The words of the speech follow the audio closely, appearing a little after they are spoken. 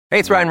Hey,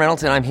 it's Ryan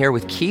Reynolds, and I'm here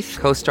with Keith,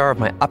 co-star of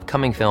my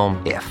upcoming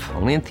film, If,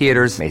 only in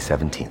theaters May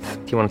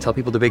 17th. Do you want to tell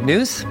people the big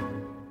news?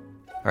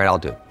 All right, I'll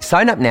do it.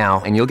 Sign up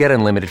now and you'll get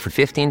unlimited for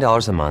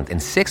 $15 a month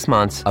and 6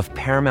 months of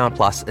Paramount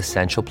Plus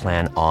Essential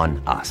Plan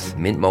on us.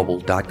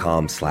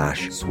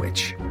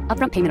 MintMobile.com/switch.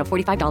 Upfront payment of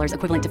 $45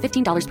 equivalent to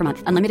 $15 per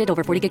month. Unlimited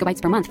over 40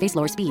 gigabytes per month. Face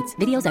lower speeds.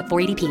 Videos at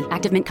 480p.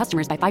 Active Mint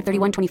customers by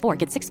 531.24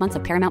 get 6 months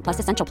of Paramount Plus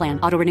Essential Plan.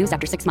 Auto renews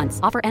after 6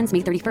 months. Offer ends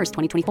May 31st,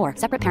 2024.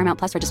 Separate Paramount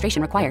Plus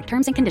registration required.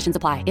 Terms and conditions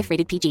apply if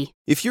rated PG.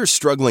 If you're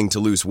struggling to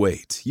lose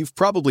weight, you've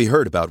probably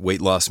heard about weight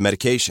loss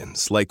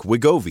medications like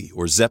Wegovy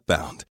or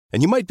Zepbound,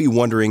 and you might be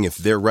wondering if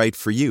they're right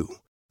for you.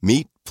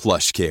 Meet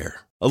PlushCare,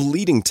 a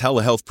leading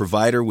telehealth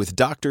provider with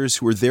doctors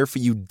who are there for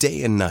you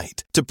day and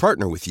night to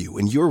partner with you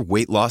in your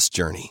weight loss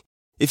journey.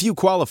 If you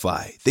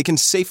qualify, they can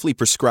safely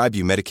prescribe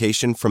you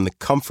medication from the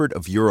comfort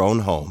of your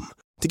own home.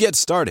 To get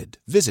started,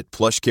 visit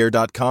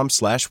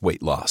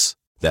plushcare.com/weightloss.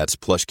 That's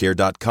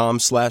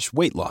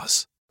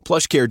plushcare.com/weightloss.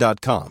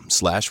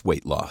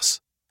 plushcare.com/weightloss.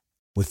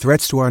 With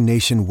threats to our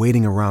nation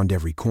waiting around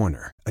every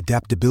corner,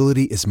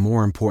 adaptability is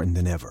more important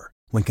than ever.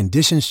 When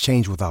conditions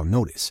change without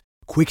notice,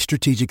 quick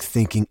strategic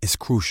thinking is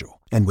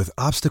crucial. And with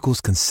obstacles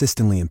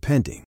consistently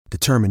impending,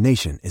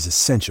 determination is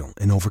essential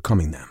in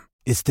overcoming them.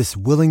 It's this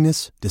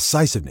willingness,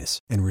 decisiveness,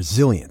 and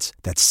resilience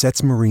that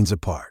sets Marines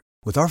apart.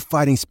 With our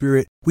fighting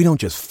spirit, we don't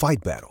just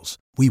fight battles,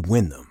 we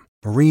win them.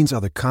 Marines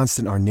are the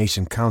constant our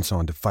nation counts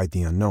on to fight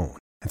the unknown.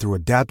 And through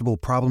adaptable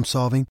problem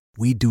solving,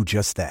 we do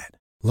just that.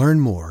 Learn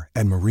more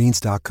at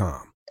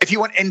marines.com. If you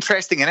want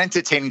interesting and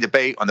entertaining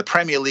debate on the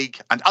Premier League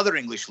and other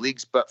English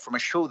leagues, but from a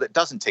show that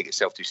doesn't take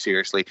itself too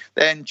seriously,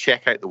 then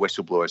check out The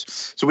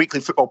Whistleblowers. It's a weekly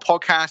football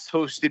podcast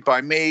hosted by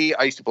me.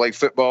 I used to play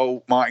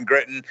football, Martin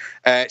Gritton,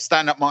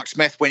 stand-up Mark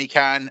Smith when he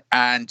can,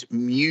 and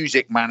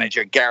music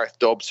manager Gareth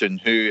Dobson,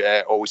 who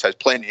always has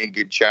plenty of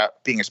good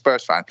chat, being a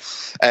Spurs fan.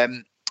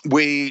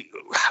 We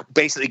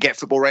basically get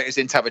football writers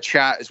in to have a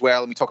chat as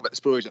well, and we talk about the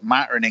stories that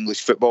matter in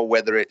English football,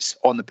 whether it's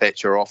on the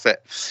pitch or off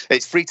it.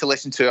 It's free to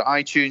listen to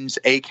iTunes,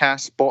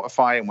 Acast,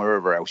 Spotify, and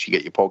wherever else you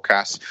get your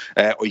podcasts.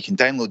 Or you can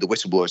download the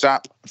Whistleblowers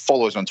app and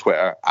follow us on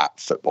Twitter at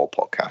Football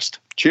Podcast.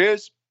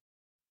 Cheers.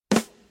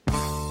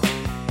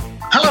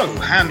 Hello,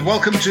 and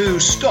welcome to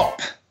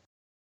Stop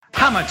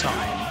Hammer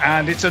Time.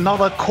 And it's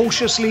another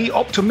cautiously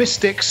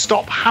optimistic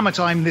Stop Hammer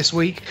Time this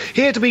week.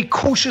 Here to be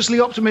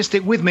cautiously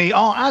optimistic with me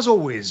are, as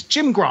always,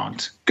 Jim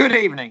Grant. Good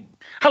evening.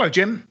 Hello,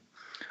 Jim.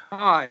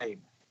 Hi.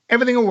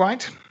 Everything all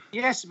right?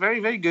 Yes,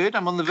 very, very good.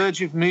 I'm on the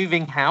verge of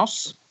moving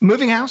house.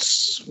 Moving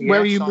house?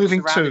 Where are you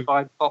moving to? Surrounded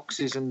by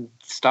boxes and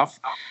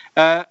stuff.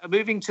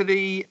 Moving to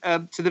the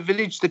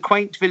village, the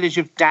quaint village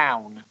of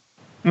Down.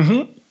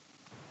 Mm-hmm.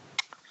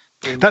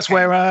 That's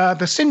where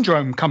the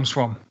syndrome comes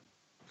from.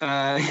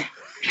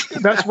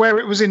 That's where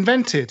it was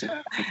invented.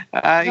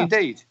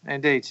 Indeed,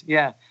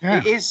 yeah.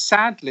 It is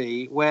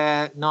sadly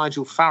where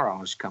Nigel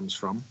Farage comes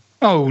from.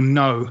 Oh,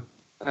 no.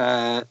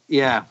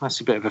 Yeah,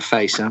 that's a bit of a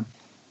facer.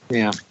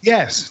 Yeah.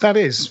 Yes, that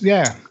is,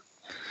 yeah.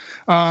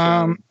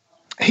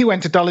 He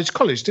went to Dulwich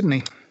College, didn't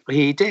he?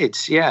 He did,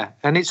 yeah.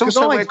 And it's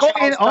also I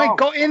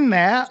got in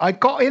there,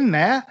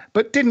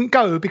 but didn't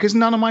go because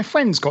none of my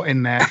friends got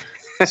in there.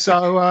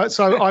 So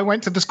I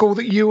went to the school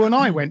that you and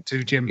I went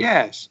to, Jim.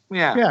 Yes,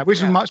 yeah. Yeah,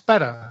 which was much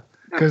better.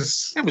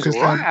 Because it was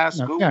all right. Our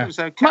school was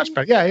okay. Much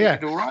better, yeah.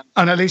 All right.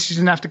 And at least you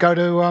didn't have to go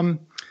to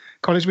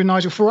college with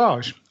Nigel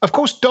Farage. Of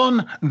course,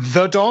 Don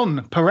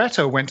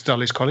Pareto went to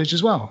Dulwich College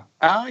as well.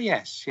 Ah,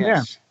 yes.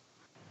 Yeah.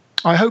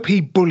 I hope he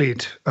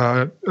bullied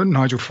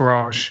Nigel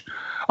Farage.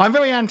 I'm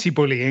very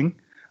anti-bullying,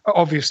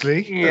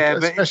 obviously,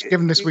 especially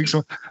given this week's.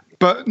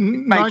 But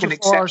Nigel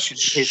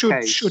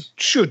Farage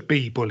should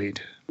be bullied.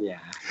 Yeah.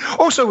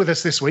 Also with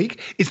us this week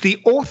is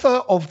the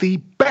author of the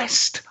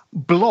best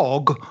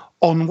blog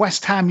on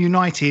West Ham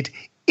United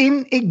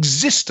in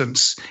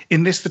existence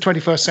in the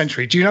 21st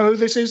century. Do you know who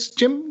this is,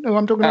 Jim? Who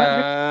I'm talking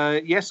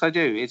about? Yes, I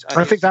do.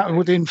 I think that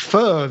would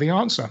infer the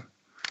answer.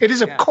 It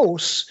is, of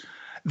course,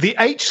 the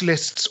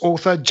H-List's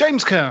author,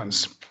 James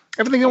Kearns.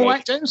 Everything all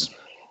right, James?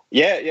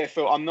 Yeah,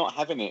 Phil, I'm not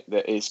having it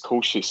that is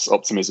cautious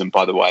optimism,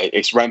 by the way.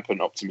 It's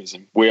rampant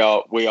optimism. We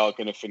are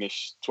going to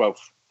finish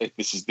 12th.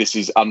 This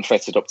is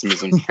unfettered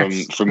optimism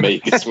from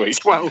me this week.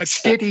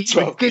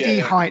 12th. Giddy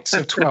heights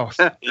of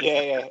 12th.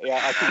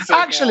 Yeah.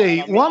 Actually,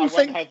 one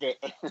thing.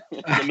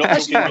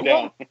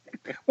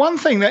 One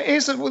thing that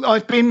is,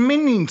 I've been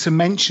meaning to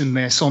mention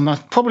this on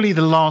probably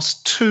the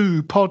last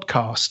two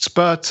podcasts,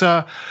 but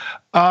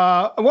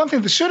one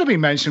thing that should have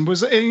been mentioned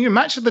was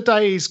Match of the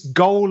Day's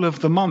goal of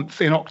the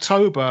month in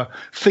October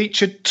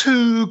featured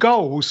 2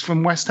 goals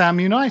from West Ham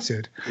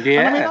United.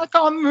 Yeah. And I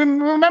can't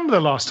remember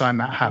the last time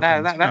that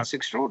happened. No, that's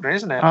extraordinary,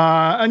 isn't it?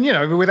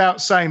 And,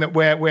 without saying that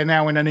we're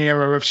now in an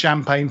era of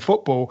champagne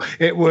football,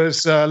 it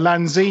was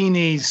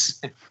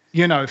Lanzini's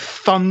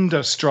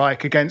thunder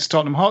strike against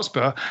Tottenham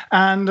Hotspur,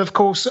 and of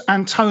course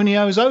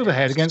Antonio's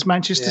overhead against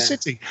Manchester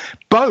City,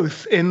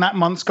 both in that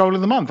month's goal of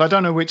the month. I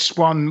don't know which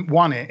one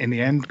won it in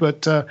the end,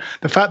 but the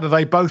fact that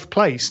they both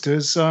placed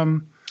is,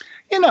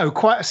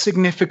 quite a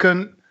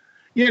significant,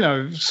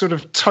 sort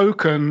of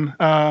token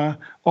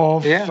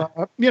of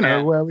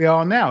where we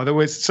are now. There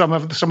was some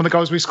of the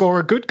goals we score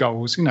are good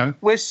goals.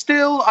 We're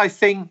still, I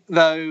think,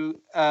 though,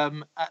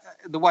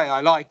 the way I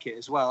like it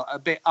as well, a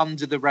bit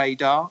under the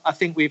radar. I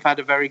think we've had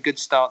a very good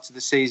start to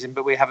the season,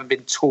 but we haven't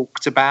been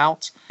talked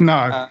about.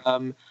 No.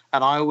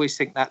 And I always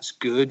think that's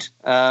good.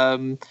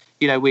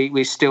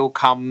 We still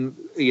come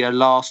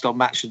last on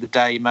match of the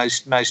day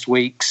most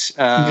weeks.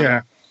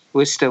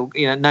 We're still,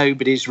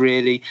 nobody's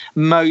really.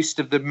 Most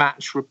of the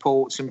match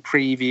reports and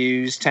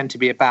previews tend to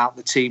be about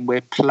the team we're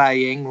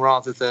playing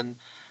rather than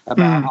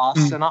about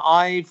us. And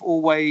I've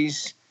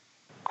always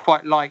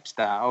quite liked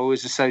that. I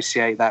always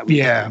associate that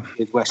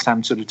with West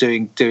Ham sort of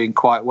doing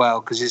quite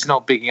well, because it's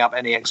not bigging up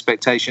any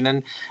expectation,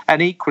 and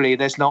equally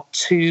there's not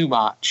too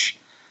much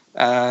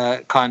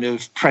kind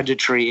of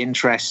predatory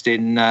interest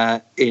in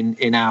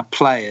our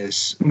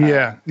players.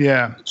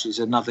 Which is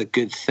another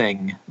good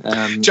thing.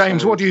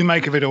 James, what do you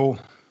make of it all?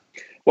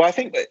 Well, I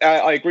think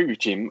I agree with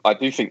Jim. I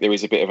do think there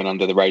is a bit of an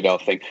under the radar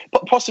thing,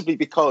 but possibly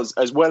because,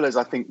 as well as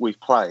I think we've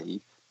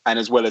played, and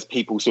as well as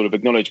people sort of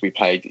acknowledge we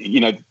played,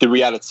 the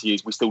reality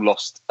is we still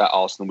lost at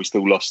Arsenal, we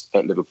still lost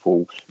at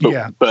Liverpool.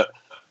 But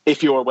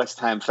if you're a West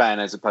Ham fan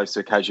as opposed to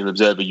a casual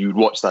observer, you'd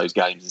watch those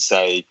games and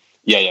say,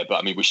 but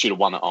I mean, we should have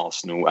won at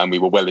Arsenal, and we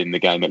were well in the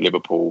game at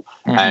Liverpool.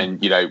 And,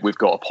 we've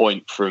got a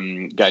point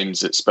from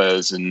games at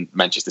Spurs and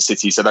Manchester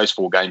City. So those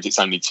 4 games, it's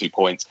only 2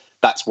 points.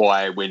 That's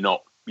why we're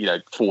not,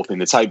 fourth in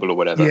the table or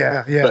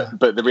whatever.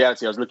 But the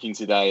reality, I was looking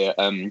today at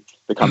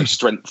the kind of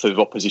strength of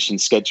opposition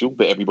schedule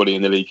that everybody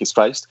in the league has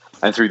faced.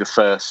 And through the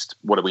first,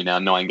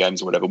 9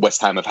 games or whatever, West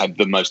Ham have had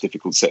the most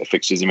difficult set of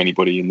fixtures of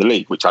anybody in the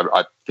league, which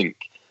I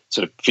think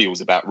sort of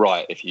feels about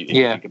right if you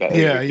think about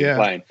it.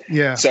 Playing.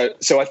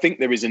 So I think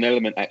there is an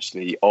element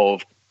actually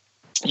of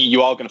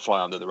you are going to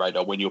fly under the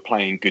radar when you're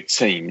playing good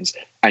teams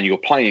and you're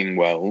playing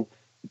well,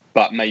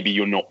 but maybe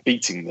you're not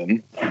beating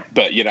them.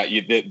 But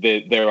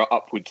there are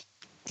upward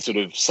sort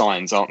of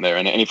signs, aren't there?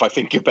 And if I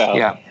think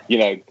about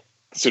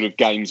sort of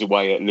games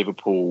away at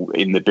Liverpool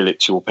in the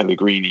Bilic or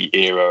Pellegrini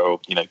era, or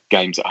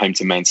games at home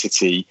to Man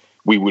City,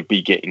 we would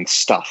be getting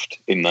stuffed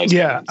in those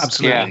games.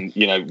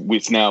 Absolutely. And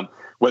it's now,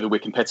 whether we're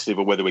competitive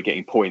or whether we're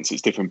getting points,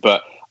 it's different.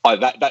 But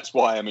that's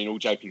why, I mean, all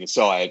joking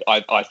aside,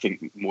 I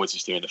think Moyes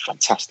is doing a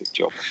fantastic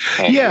job.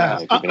 And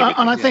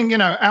I think,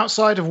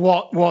 outside of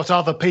what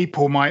other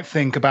people might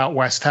think about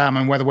West Ham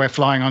and whether we're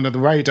flying under the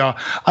radar,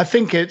 I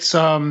think it's,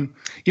 any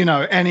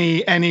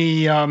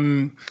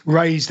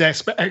raised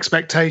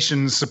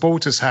expectations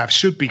supporters have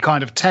should be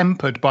kind of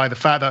tempered by the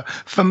fact that,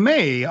 for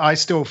me, I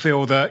still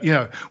feel that,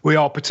 we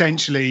are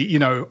potentially,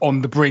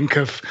 on the brink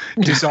of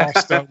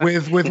disaster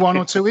with 1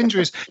 or 2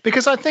 injuries.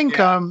 Because I think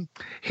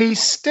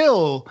he's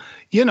still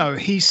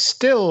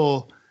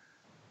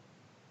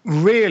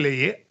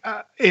really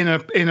in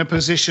a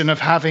position of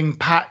having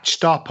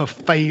patched up a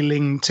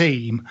failing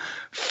team,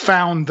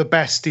 found the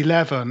best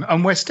 11,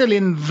 and we're still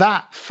in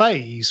that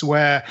phase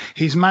where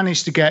he's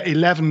managed to get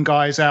 11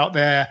 guys out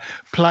there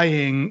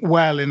playing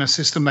well in a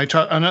system they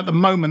try, and at the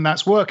moment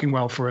that's working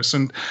well for us. I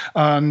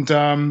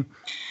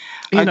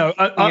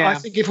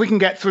think if we can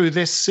get through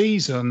this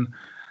season,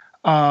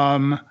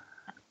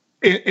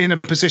 in a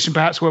position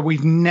perhaps where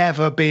we've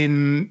never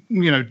been,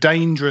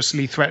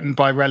 dangerously threatened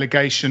by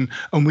relegation,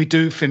 and we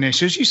do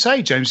finish, as you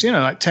say, James,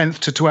 like 10th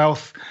to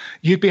 12th,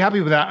 you'd be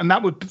happy with that. And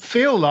that would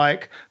feel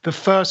like the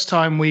first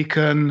time we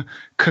can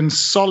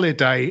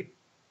consolidate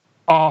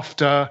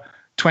after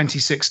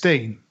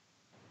 2016.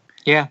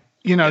 Yeah.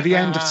 The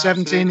end of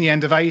 17, absolutely. The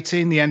end of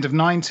 18, the end of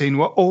 19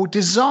 were all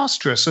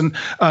disastrous. And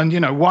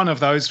one of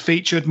those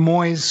featured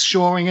Moyes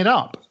shoring it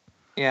up.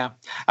 Yeah,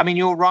 I mean,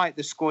 you're right.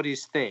 The squad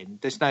is thin.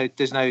 There's no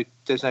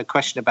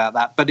question about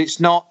that. But it's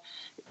not.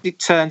 It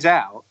turns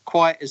out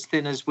quite as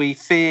thin as we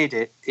feared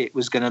it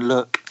was going to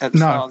look at the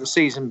start of the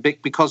season,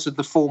 because of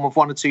the form of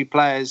 1 or 2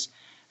 players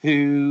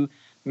who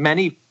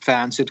many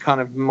fans had kind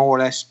of more or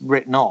less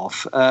written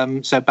off.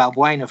 So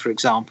Balbuena, for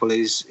example,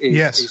 is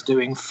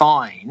doing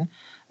fine.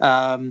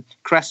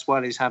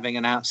 Cresswell is having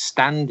an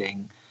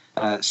outstanding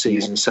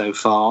season so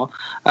far,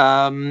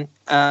 and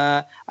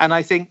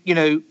I think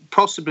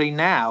possibly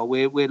now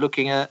we're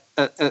looking at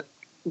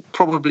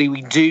probably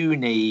we do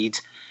need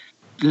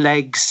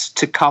legs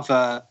to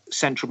cover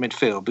central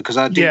midfield, because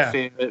I do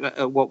fear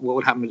what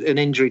would happen. An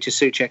injury to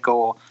Souček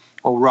or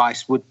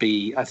Rice would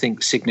be, I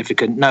think,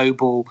 significant.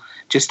 Noble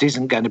just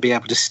isn't going to be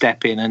able to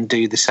step in and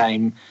do the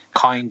same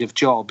kind of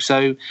job.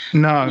 So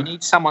we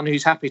need someone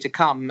who's happy to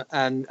come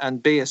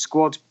and be a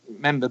squad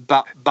member,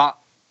 but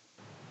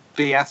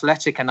be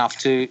athletic enough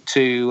to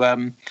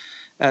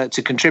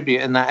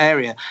contribute in that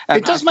area.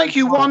 It does make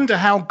you wonder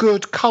how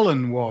good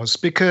Cullen was,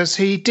 because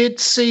he did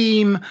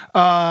seem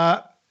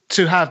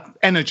to have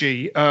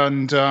energy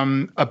and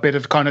a bit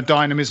of kind of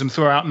dynamism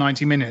throughout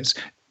 90 minutes.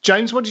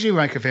 James, what did you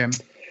make of him?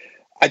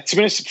 To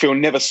be honest, Phil,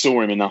 never saw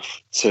him enough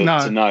to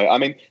know. I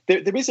mean,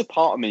 there is a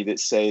part of me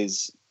that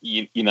says,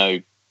 he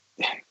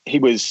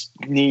was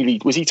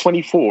he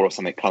 24 or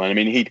something, Cullen? I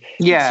mean,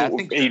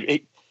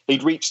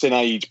 he'd reached an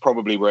age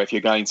probably where if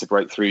you're going to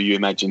break through, you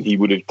imagine he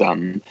would have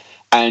done.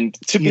 And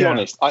to be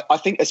honest, I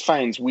think as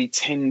fans, we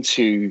tend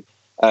to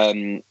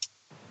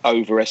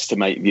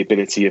overestimate the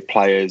ability of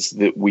players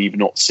that we've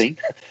not seen.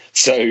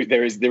 So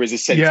there is a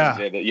sense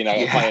there that,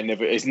 a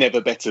player is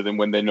never better than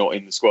when they're not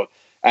in the squad.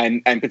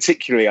 And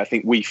particularly, I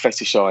think we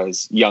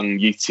fetishise young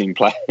youth team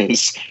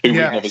players who we've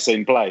never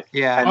seen play.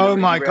 Yeah. Oh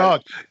my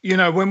God!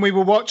 When we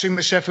were watching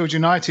the Sheffield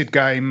United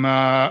game,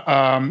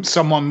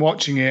 someone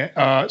watching it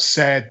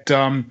said,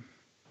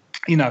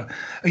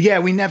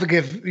 we never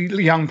give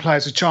young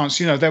players a chance.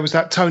 There was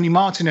that Tony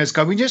Martinez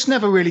guy. We just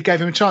never really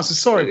gave him a chance.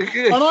 Sorry.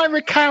 And I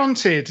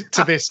recounted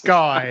to this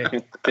guy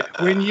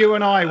when you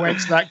and I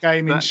went to that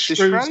game in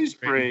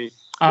Shrewsbury.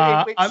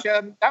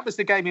 That was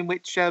the game in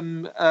which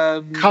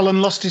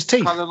Cullen lost his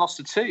teeth. Cullen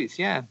lost a tooth,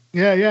 yeah.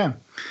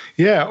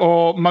 Yeah,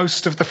 or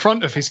most of the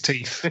front of his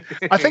teeth.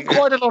 I think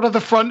quite a lot of the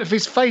front of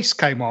his face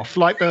came off,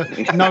 like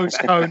the nose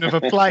cone of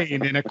a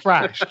plane in a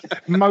crash.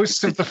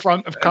 Most of the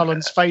front of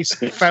Cullen's face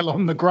fell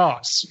on the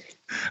grass,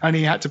 and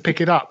he had to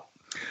pick it up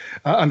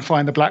and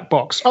find the black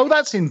box. Oh,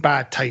 that's in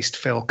bad taste,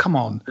 Phil. Come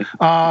on.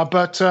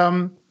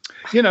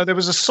 There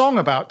was a song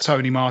about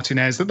Tony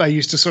Martinez that they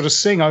used to sort of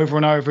sing over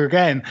and over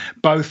again,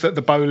 both at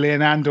the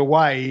Boleyn and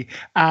away.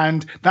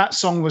 And that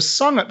song was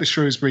sung at the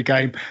Shrewsbury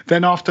game.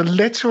 Then after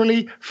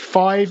literally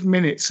 5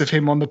 minutes of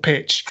him on the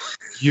pitch,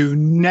 you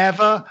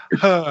never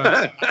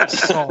heard that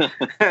song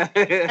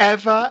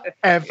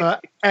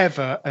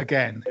ever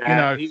again.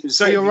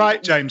 So you're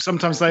right, James.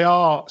 Sometimes they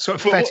are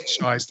sort of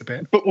fetishised a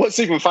bit. But what's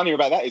even funnier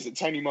about that is that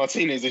Tony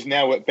Martinez is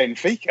now at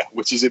Benfica,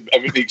 which is an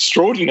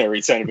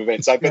extraordinary turn of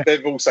events. But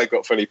they've also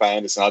got Felipe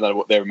Anderson. I don't know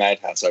what they're a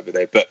madhouse over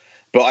there, but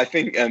I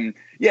think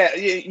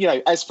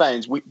as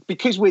fans,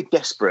 because we're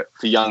desperate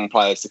for young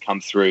players to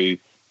come through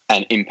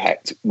and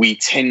impact, we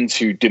tend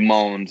to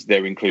demand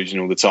their inclusion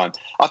all the time.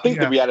 I think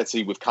the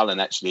reality with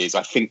Cullen actually is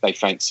I think they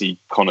fancy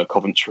Connor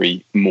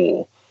Coventry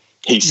more.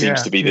 He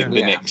seems to be the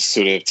next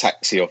sort of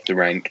taxi off the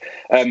rank.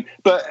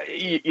 But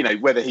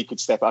whether he could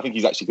step up, I think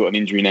he's actually got an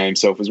injury now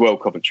himself as well,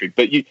 Coventry.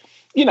 But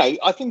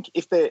I think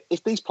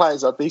if these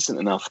players are decent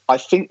enough, I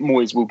think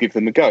Moyes will give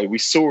them a go. We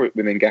saw it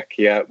with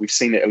Ngakia. We've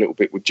seen it a little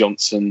bit with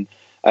Johnson.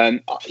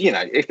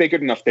 If they're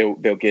good enough, they'll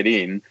get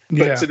in.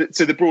 But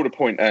to the broader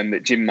point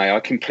that Jim made, I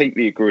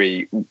completely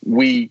agree.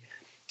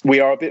 We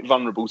are a bit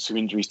vulnerable to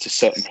injuries to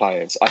certain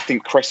players. I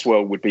think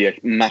Cresswell would be a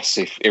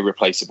massive,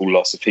 irreplaceable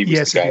loss if he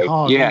was to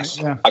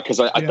go. Because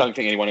I don't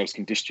think anyone else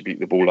can distribute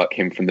the ball like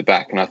him from the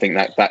back, and I think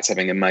that's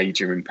having a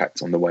major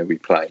impact on the way we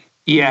play.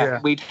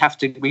 We'd have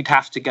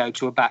to go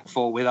to a back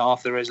four with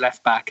Arthur as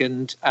left back,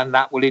 and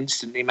that will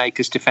instantly make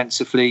us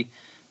defensively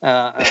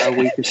a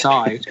weaker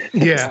side.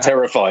 It's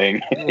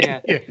terrifying.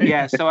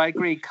 So I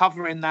agree.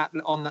 Covering that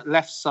on the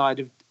left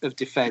side of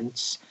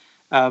defence.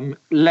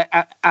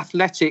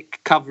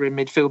 Athletic cover in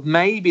midfield.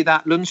 Maybe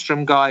that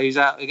Lundstrom guy who's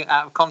out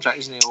of contract,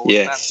 isn't he?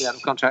 Or out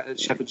of contract at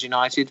Sheffield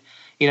United.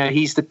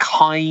 He's the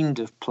kind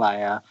of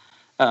player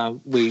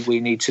we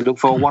need to look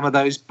for. One of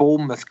those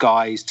Bournemouth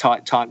guys,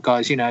 type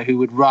guys, who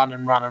would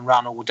run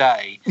all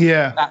day.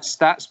 Yeah,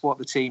 that's what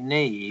the team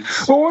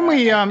needs. Well, when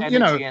we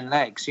energy and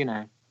legs,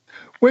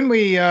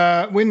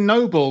 When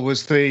Noble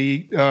was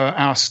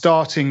our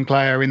starting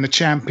player in the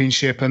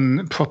Championship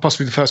and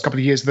possibly the first couple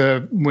of years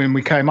when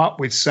we came up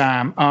with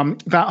Sam,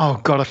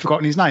 I've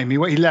forgotten his name.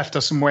 He left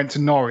us and went to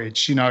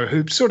Norwich.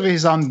 Who sort of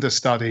his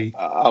understudy.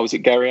 Was it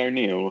Gary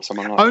O'Neill or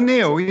someone like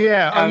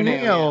that?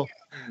 O'Neill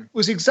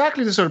was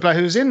exactly the sort of player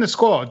who was in the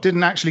squad,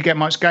 didn't actually get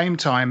much game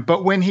time,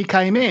 but when he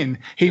came in,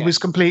 he was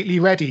completely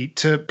ready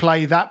to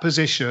play that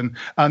position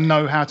and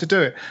know how to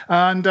do it.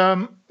 And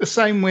the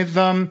same with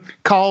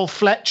Carl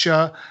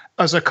Fletcher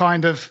as a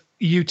kind of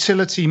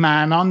utility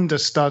man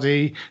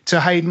understudy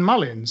to Hayden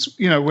Mullins.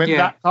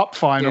 That cup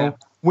final,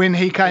 when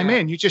he came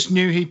in, you just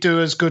knew he'd do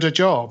as good a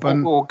job.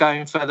 Or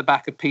going further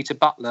back, a Peter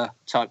Butler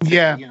type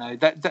thing.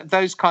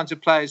 Those kinds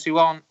of players who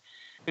are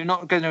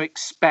not going to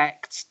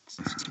expect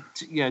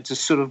to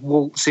sort of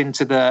waltz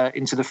into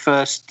the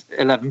first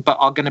 11, but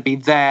are going to be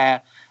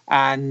there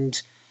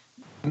and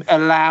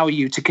allow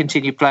you to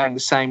continue playing the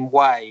same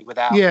way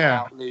without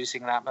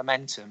losing that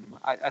momentum.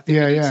 I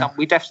think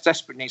we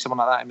desperately need someone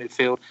like that in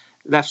midfield,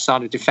 left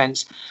side of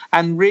defence,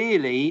 and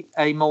really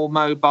a more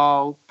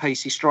mobile,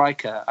 pacey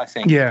striker, I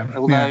think.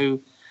 Although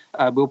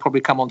we'll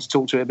probably come on to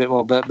talk to it a bit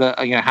more, but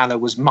Haller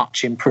was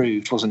much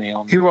improved, wasn't he?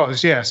 He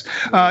was, yes.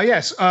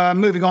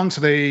 Moving on to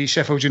the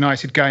Sheffield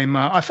United game,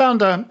 I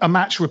found a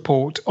match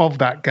report of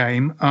that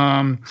game,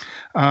 and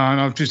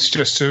I'll just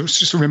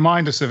to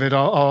remind us of it,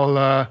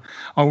 I'll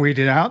read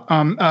it out.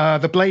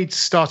 The Blades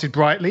started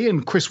brightly,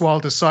 and Chris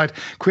Wilder's side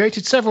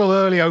created several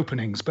early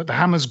openings, but the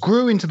Hammers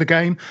grew into the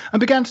game and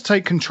began to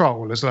take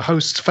control as the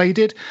hosts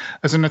faded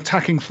as an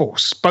attacking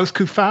force. Both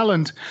Kufal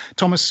and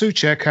Thomas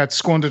Souček had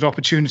squandered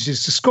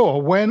opportunities to score,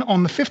 score when,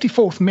 on the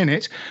 54th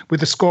minute, with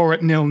the score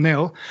at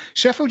 0-0,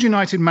 Sheffield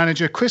United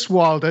manager Chris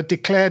Wilder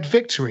declared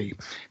victory,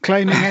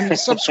 claiming any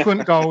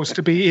subsequent goals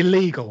to be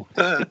illegal.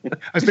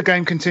 As the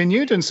game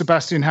continued and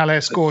Sebastian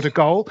Haller scored a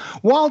goal,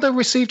 Wilder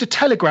received a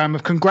telegram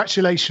of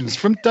congratulations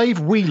from Dave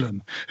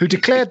Whelan, who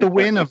declared the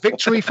win a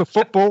victory for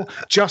football,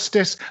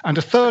 justice, and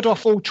a third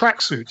off all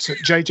tracksuits at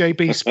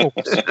JJB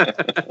Sports.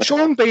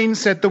 Sean Bean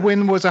said the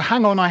win was a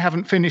hang on, I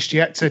haven't finished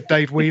yet, said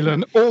Dave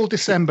Whelan. All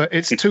December,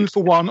 it's 2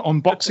 for 1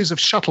 on boxes of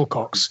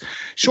shuttlecocks.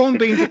 Sean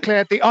Bean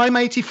declared the I'm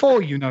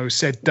 84, you know,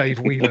 said Dave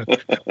Whelan.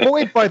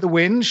 Buoyed by the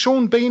win,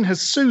 Sean Bean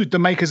has sued the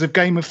makers of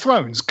Game of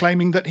Thrones,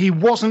 claiming that he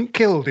wasn't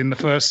killed in the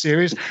first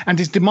series and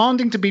is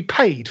demanding to be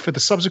paid for the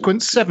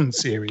subsequent 7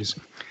 series.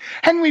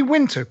 Henry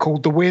Winter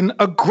called the win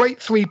a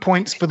great 3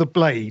 points for the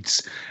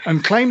Blades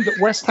and claimed that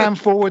West Ham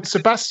forward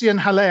Sebastian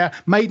Haller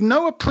made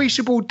no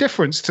appreciable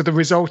difference to the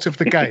result of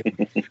the game.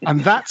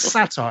 And that's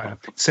satire,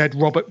 said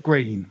Robert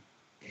Green.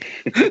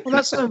 Well,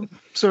 that's a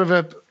sort of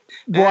a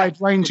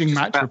wide-ranging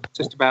match report.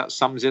 Just about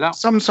sums it up.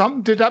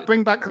 Did that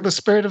bring back the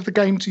spirit of the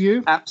game to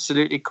you?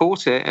 Absolutely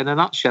caught it in a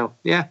nutshell.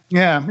 Yeah.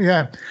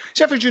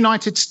 Sheffield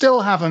United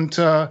still haven't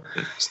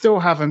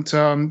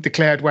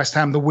declared West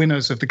Ham the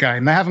winners of the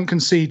game. They haven't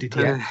conceded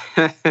yet.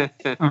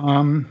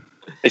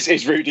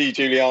 It's Rudy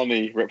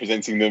Giuliani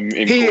representing them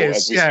in court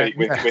as we speak,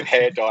 with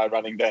hair dye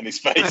running down his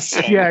face.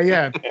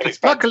 Yeah.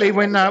 Luckily,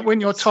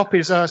 when your top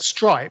is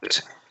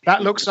striped,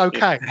 that looks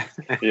okay.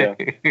 Yeah.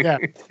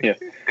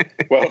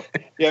 Well,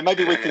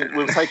 maybe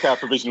we'll take our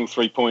provisional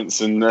 3 points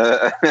and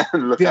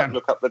look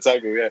up the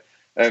table. Yeah.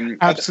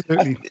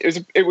 Absolutely.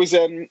 It was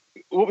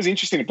what was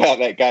interesting about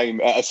that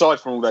game, aside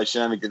from all those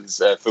shenanigans,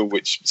 Phil,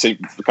 which seemed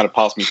to kind of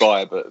passed me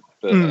by, but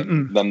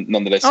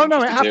nonetheless. Oh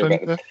no, it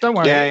happened. Don't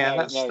worry.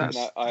 That's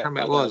I how it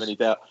don't was. have any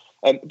doubt.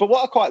 But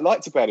what I quite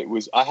liked about it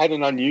was I had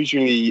an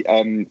unusually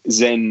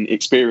zen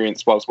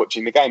experience whilst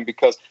watching the game,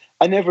 because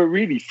I never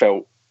really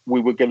felt we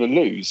were going to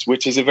lose,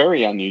 which is a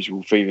very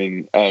unusual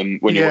feeling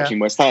when you're watching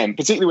West Ham,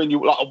 particularly when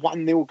you're like a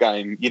 1-0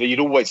 game. You know, you'd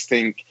always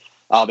think,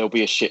 there'll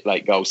be a shit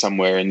late goal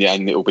somewhere and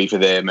it'll be for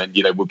them and,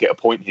 we'll get a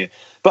point here.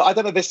 But I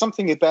don't know, there's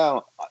something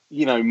about,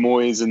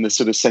 Moyes and the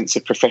sort of sense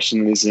of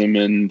professionalism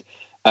and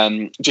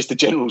just the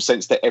general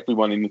sense that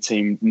everyone in the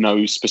team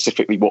knows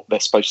specifically what they're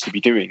supposed to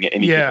be doing at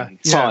any given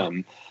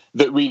time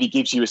that really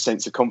gives you a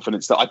sense of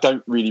confidence that I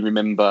don't really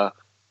remember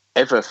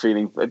ever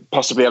feeling.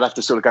 Possibly I'll have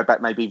to sort of go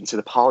back maybe even to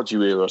the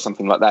Pardew era or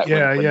something like that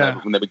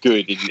when they were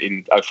good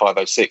in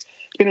 05, 06.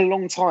 It's been a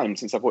long time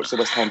since I've watched the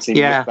West Ham team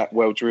look that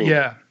well drilled.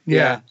 They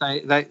are.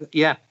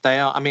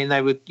 I mean,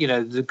 they would,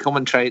 the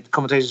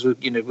commentators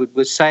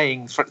were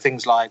saying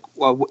things like,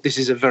 well, this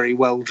is a very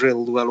well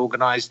drilled, well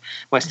organised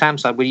West Ham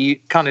side, where you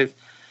kind of,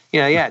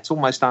 it's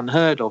almost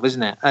unheard of,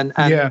 isn't it? And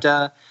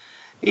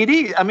it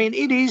is. I mean,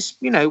 it is.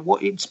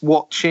 It's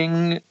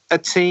watching a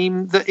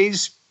team that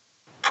is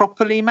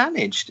properly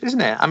managed, isn't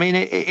it? I mean,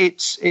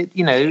 it's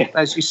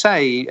as you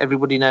say,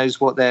 everybody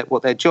knows what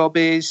their job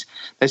is.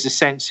 There's a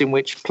sense in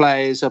which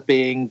players are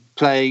being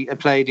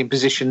played in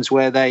positions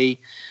where they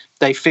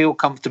feel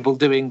comfortable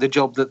doing the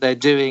job that they're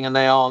doing, and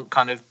they aren't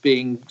kind of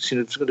being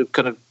sort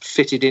of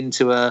fitted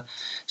into a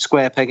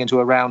square peg into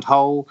a round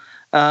hole.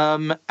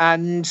 And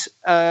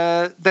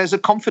there's a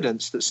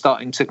confidence that's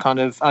starting to kind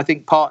of, I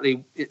think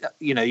partly,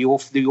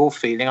 your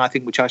feeling, I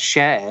think, which I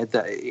shared,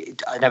 that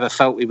I never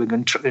felt we were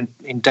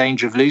in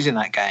danger of losing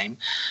that game,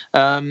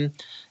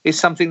 is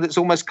something that's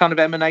almost kind of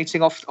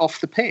emanating off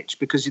the pitch,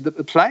 because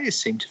the players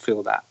seem to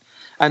feel that.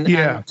 And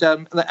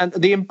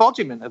the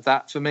embodiment of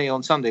that for me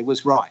on Sunday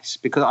was Rice,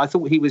 because I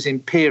thought he was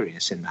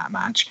imperious in that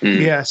match.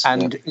 Yes.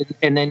 And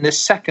in the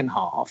second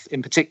half,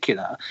 in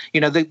particular,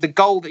 the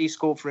goal that he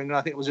scored for England,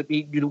 I think it was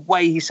the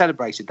way he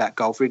celebrated that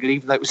goal for England,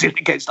 even though it was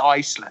against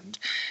Iceland,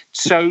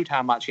 showed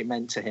how much it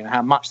meant to him,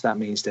 how much that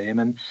means to him.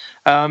 And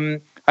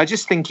I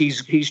just think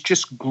he's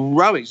just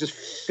growing, just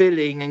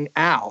filling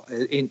out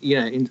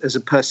as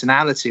a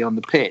personality on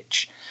the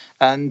pitch.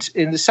 And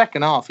in the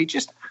second half, he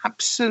just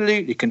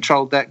absolutely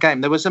controlled that game.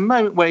 There was a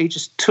moment where he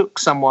just took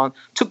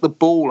the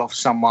ball off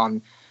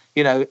someone,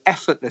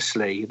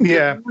 effortlessly.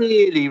 Yeah. It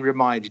really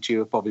reminded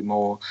you of Bobby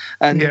Moore.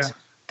 And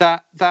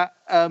that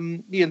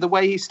the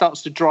way he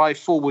starts to drive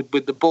forward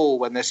with the ball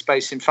when there's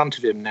space in front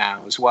of him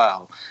now as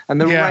well. And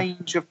the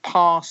range of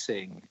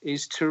passing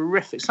is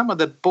terrific. Some of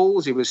the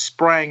balls he was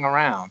spraying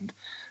around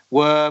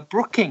were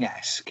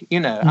Brooking-esque,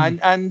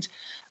 and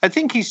I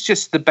think he's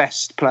just the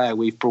best player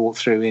we've brought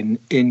through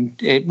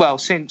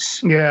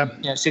since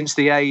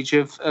the age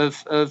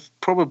of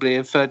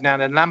probably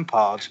Ferdinand and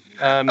Lampard.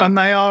 And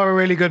they are a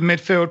really good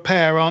midfield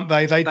pair, aren't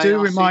they? They do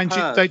remind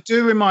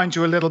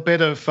you a little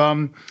bit of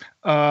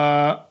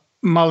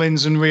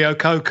Mullins and Rio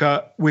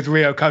Coker, with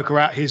Rio Coker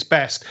at his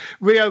best.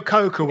 Rio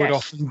Coker would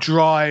often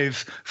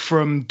drive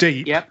from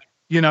deep,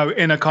 in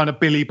a kind of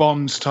Billy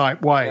Bonds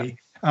type way. Yep.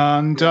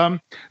 And,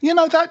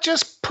 that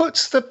just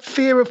puts the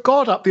fear of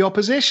God up the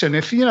opposition.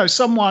 If,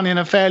 someone in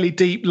a fairly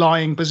deep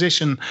lying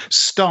position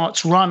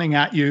starts running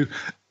at you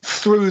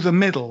through the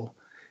middle,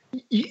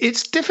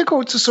 it's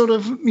difficult to sort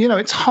of,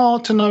 it's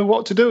hard to know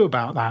what to do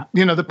about that.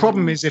 The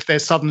problem is if they're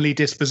suddenly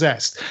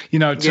dispossessed,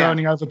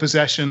 turning over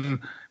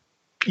possession,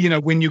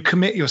 when you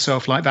commit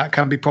yourself like that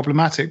can be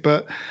problematic.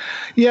 But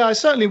yeah,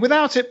 certainly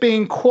without it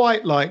being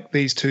quite like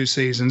these two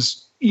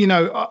seasons,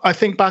 I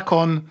think back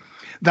on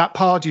that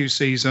Pardew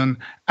season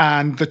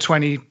and the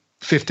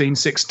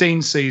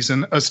 2015-16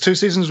 season as two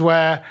seasons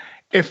where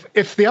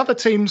if the other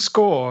team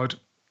scored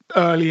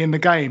early in the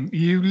game,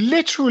 you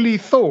literally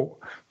thought,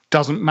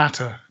 doesn't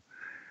matter,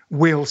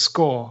 we'll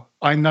score.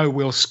 I know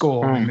we'll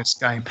score in this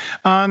game.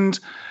 And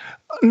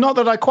not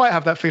that I quite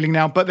have that feeling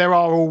now, but there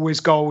are always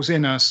goals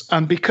in us.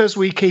 And because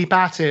we keep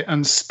at it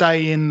and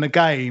stay in the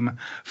game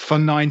for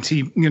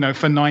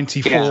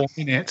 94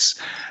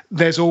 minutes,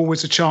 there's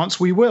always a chance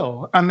we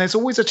will. And there's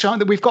always a chance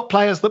that we've got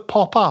players that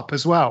pop up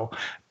as well,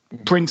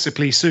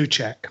 principally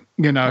Souček,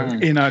 in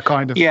a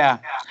kind of... Yeah.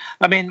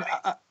 I mean,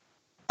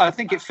 I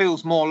think it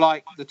feels more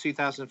like the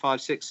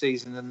 2005-06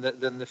 season than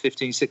the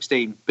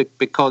 15-16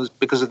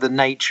 because of the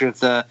nature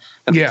of the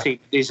team.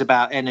 It is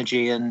about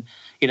energy, and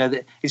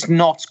it's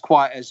not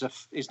quite as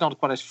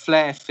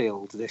flair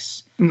filled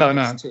this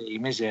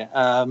team, is it?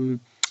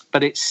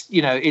 But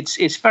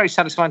it's very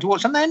satisfying to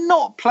watch, and they're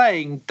not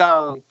playing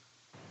dull,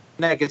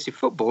 negative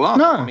football, are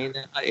they? I mean,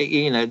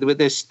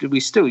 you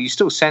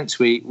still sense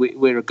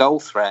we're a goal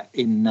threat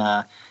in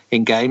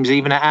games.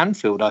 Even at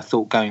Anfield, I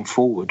thought going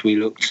forward we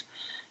looked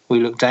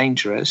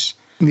dangerous.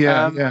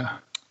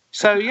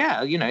 So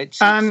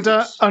it's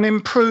an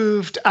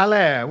improved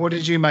Allaire. What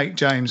did you make,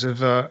 James,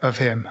 of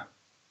him?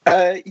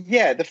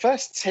 The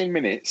first 10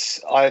 minutes,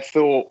 I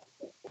thought,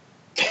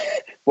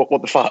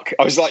 what the fuck?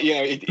 I was like,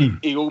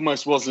 he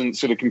almost wasn't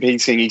sort of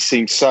competing. He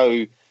seemed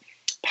so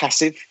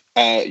passive.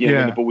 When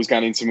the ball was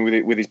going into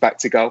him with his back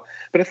to goal.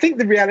 But I think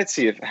the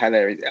reality of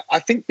Haller is, I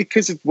think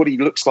because of what he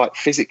looks like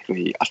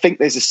physically, I think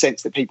there's a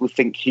sense that people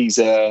think he's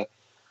a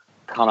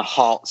kind of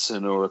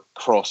Hartson or a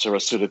Cross or a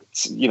sort of,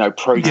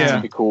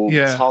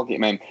 prototypical target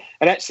man.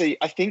 And actually,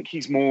 I think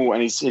he's more,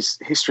 and his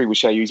history will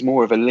show you, he's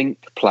more of a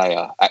link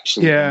player,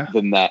 actually,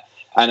 than that.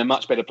 And a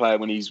much better player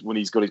when he's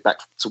got his back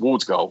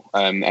towards goal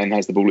and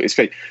has the ball at his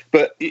feet.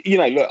 But,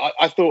 look,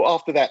 I thought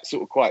after that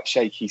sort of quite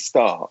shaky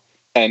start,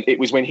 it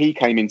was when he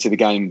came into the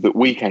game that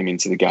we came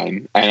into the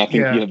game. And I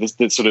think,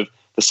 the sort of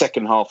the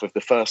second half of the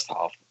first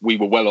half, we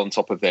were well on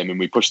top of them and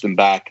we pushed them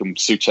back, and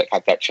Souček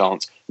had that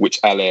chance, which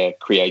Allaire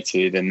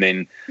created. And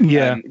then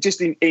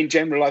just in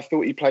general, I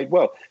thought he played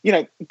well.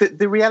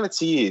 The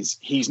reality is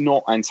he's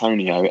not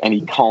Antonio and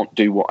he can't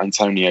do what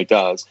Antonio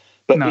does.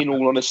 But in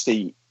all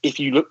honesty, if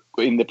you look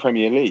in the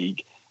Premier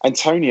League,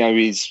 Antonio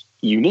is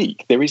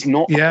unique. There is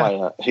not a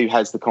player who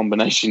has the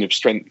combination of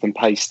strength and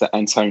pace that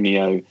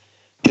Antonio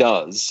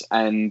does.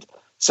 And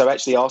so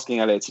actually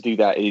asking Allaire to do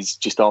that is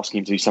just asking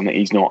him to do something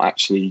he's not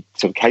actually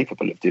sort of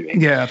capable of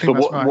doing. Yeah, I think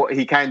that's right. What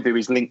he can do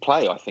is link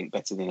play, I think,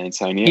 better than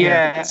Antonio.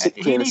 Yeah,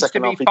 particularly in the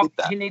second half, he did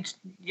that.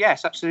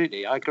 Yes,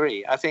 absolutely, I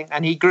agree. I think,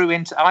 and he grew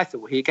into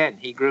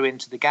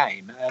the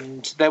game,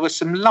 and there were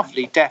some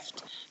lovely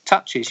deft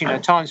touches.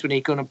 Times when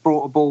he kind of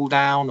brought a ball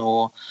down,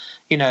 or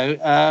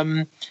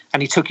and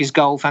he took his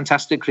goal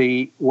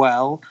fantastically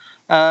well.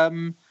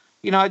 I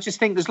just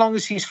think as long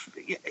as he's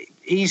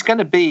going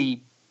to be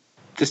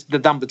the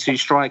number two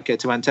striker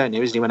to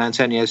Antonio, isn't he, when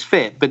Antonio's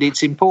fit? But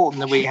it's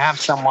important that we have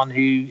someone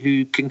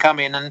who can come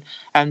in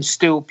and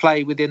still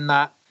play within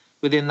that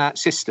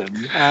system,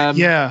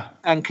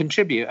 and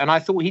contribute. And I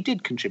thought he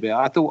did contribute.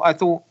 I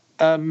thought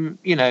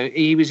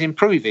he was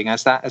improving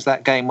as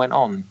that game went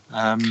on.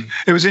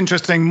 It was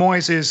interesting.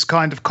 Moyes'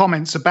 kind of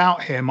comments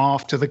about him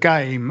after the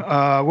game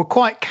were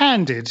quite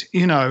candid,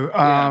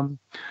 and.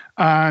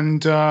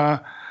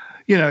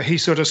 He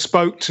sort of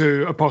spoke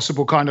to a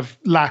possible kind of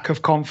lack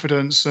of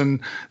confidence,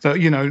 and that,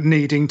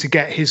 needing to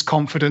get his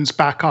confidence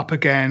back up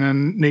again,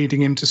 and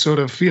needing him to sort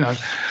of feel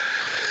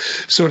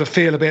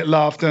a bit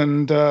loved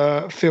and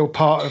feel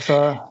part of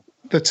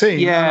the team.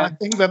 Yeah, and I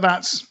think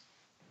that's.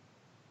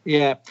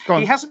 Yeah,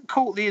 he hasn't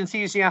caught the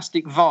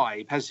enthusiastic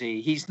vibe, has he?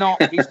 He's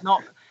not.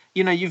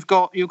 You've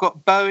got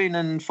Bowen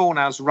and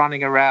Fornals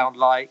running around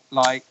like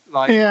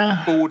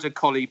border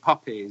collie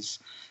puppies.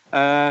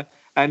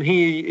 And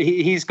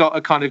he's got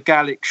a kind of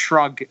Gallic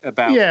shrug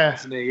about him,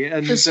 hasn't he?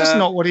 And it's just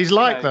not what he's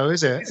like, though,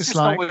 is it? It's just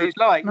not what he's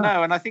like,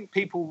 no. And I think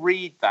people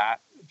read that.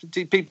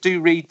 People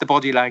do read the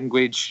body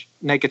language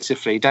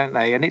negatively, don't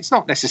they? And it's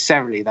not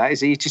necessarily that,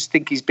 is he? You just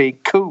think he's being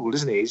cool,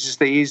 isn't he? It's just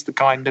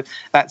that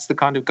that's the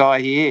kind of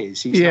guy he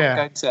is. He's not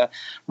going to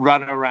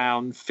run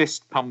around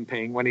fist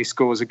pumping when he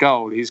scores a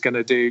goal. He's going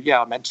to do,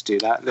 I meant to do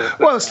that.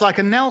 Well, it's like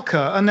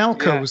Anelka.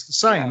 Anelka was the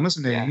same,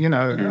 wasn't he?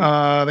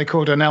 Yeah. They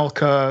called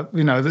Anelka,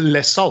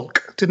 Le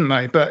Sulk, didn't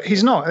they? But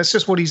he's not. It's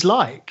just what he's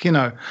like,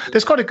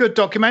 There's quite a good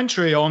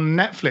documentary on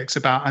Netflix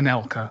about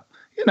Anelka.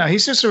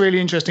 He's just a really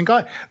interesting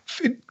guy.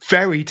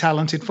 Very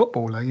talented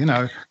footballer,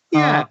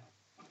 Yeah.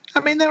 I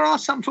mean, there are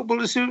some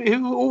footballers who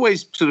are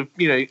always sort of,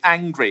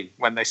 angry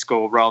when they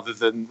score rather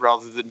than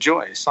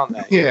joyous, aren't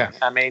they? Yeah.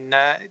 I mean,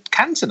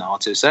 Cantona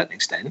to a certain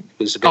extent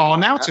was a bit.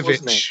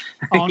 Arnautovic.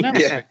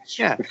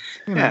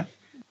 Yeah.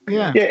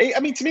 Yeah. Yeah, I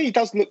mean, to me, he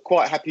does look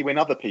quite happy when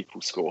other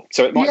people score.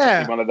 So it might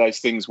just be one of those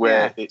things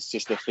where it's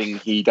just a thing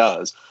he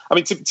does. I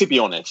mean, to be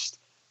honest,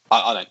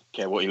 I don't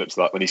care what he looks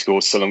like when he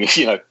scores, so long as,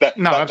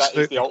 that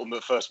is the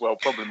ultimate first world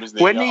problem, isn't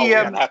it? When he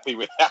unhappy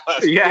with that.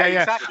 Yeah.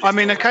 Exactly. I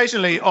mean,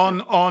 occasionally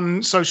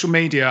on social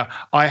media,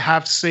 I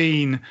have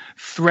seen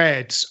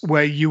threads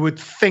where you would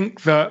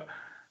think that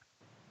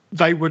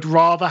they would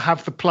rather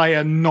have the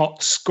player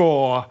not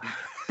score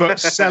but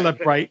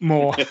celebrate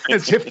more,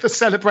 as if the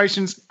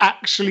celebration's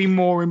actually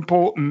more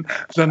important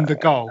than the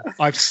goal.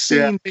 I've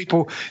seen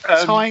people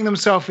tying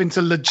themselves into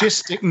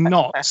logistic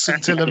knots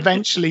until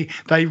eventually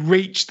they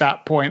reach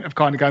that point of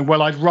kind of going,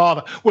 I'd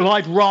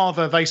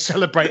rather they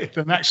celebrated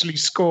than actually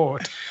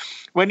scored.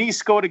 When he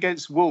scored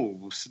against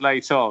Wolves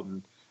late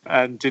on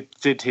and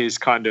did his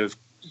kind of,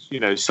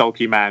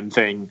 sulky man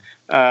thing,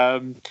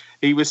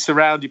 he was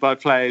surrounded by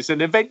players,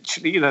 and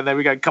eventually, they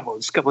were going, come on.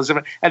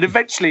 And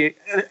eventually,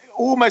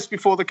 almost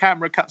before the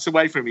camera cuts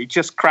away from him, he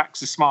just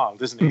cracks a smile,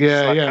 doesn't he?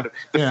 Kind of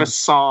the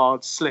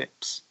facade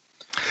slips.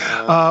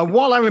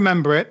 While I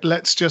remember it,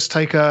 let's just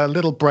take a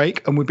little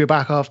break, and we'll be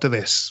back after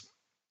this.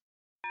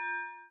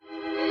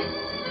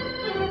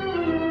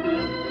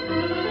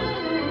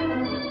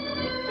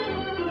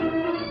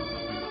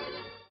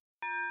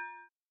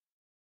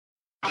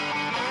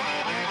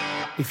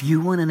 If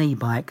you want an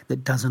e-bike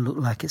that doesn't look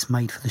like it's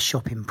made for the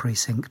shopping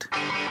precinct,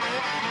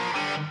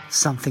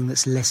 something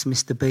that's less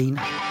Mr.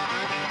 Bean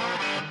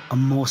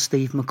and more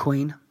Steve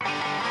McQueen,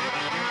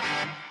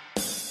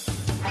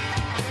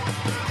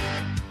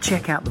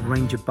 check out the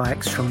range of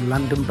bikes from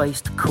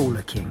London-based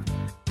Cooler King.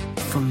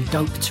 From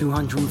dope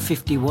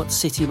 250-watt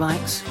city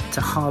bikes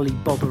to Harley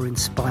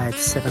Bobber-inspired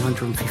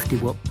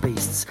 750-watt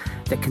beasts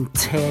that can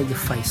tear your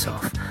face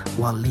off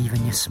while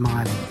leaving your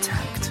smile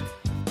intact.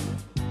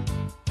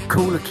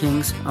 Cooler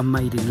Kings are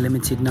made in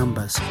limited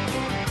numbers,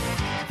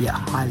 yet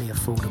highly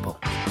affordable.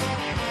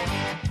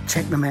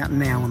 Check them out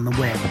now on the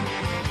web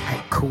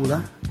at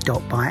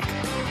cooler.bike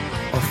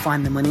or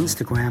find them on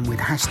Instagram with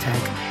hashtag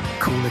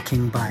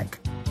CoolerKingBike.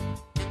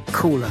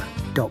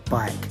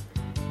 Cooler.bike.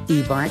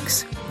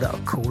 E-bikes that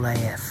are cool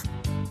AF.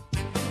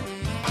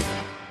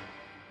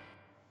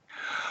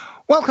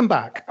 Welcome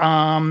back.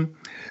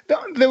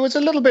 There was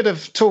a little bit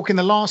of talk in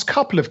the last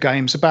couple of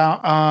games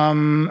about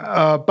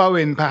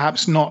Bowen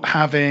perhaps not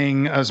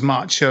having as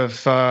much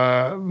of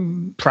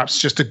perhaps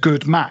just a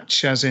good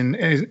match as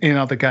in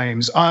other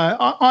games.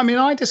 I mean,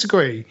 I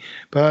disagree,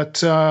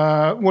 but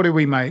what do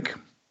we make?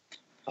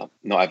 I'm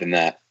not having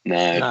that.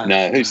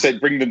 No. Who said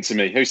bring them to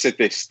me? Who said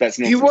this? That's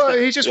not.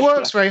 He just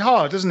works very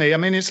hard, doesn't he? I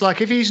mean, it's like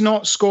if he's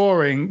not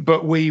scoring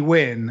but we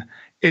win,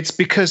 it's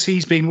because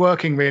he's been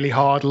working really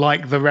hard,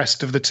 like the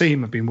rest of the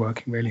team have been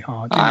working really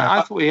hard.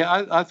 I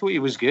thought he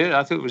was good.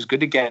 I thought it was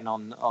good again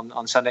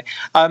on Sunday.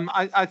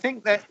 I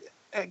think that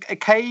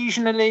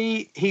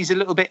occasionally he's a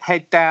little bit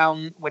head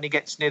down when he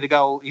gets near the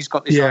goal. He's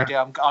got this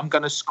idea: I'm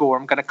going to score.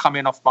 I'm going to come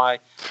in on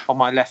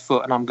my left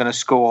foot and I'm going to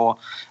score.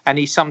 And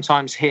he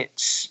sometimes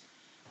hits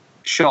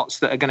shots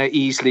that are going to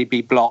easily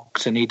be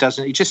blocked, and he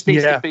doesn't. He just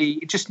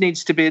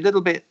needs to be a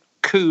little bit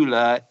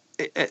cooler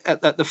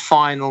at the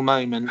final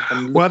moment.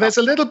 Well, there's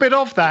a little bit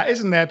of that,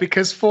 isn't there?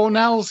 Because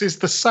Fornals is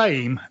the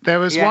same. There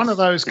was one of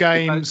those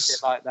games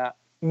like that.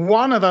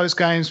 One of those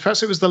games,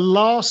 perhaps it was the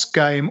last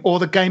game or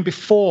the game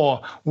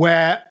before,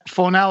 where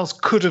Fornals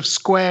could have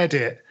squared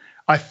it,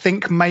 I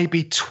think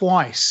maybe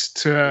twice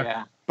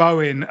to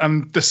Bowen.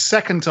 And the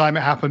second time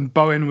it happened,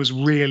 Bowen was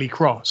really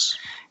cross.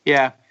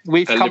 Yeah.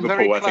 We've come Liverpool,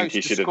 very I close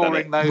think to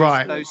scoring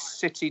those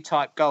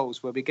City-type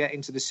goals where we get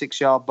into the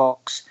 6-yard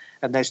box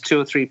and there's 2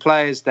 or 3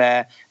 players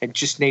there and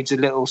just needs a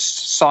little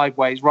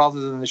sideways rather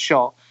than the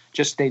shot.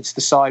 Just needs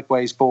the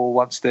sideways ball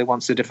once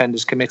the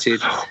defender's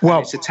committed.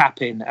 Well, it's a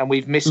tap in, and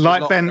we've missed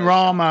like Ben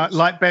Rama to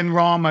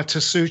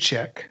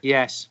Souček.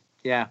 Yes,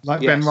 yeah,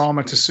 Ben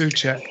Rama to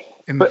Souček.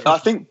 But I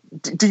think,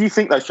 do you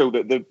think, though, Phil,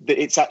 that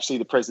it's actually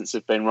the presence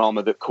of Ben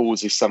Rama that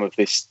causes some of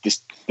this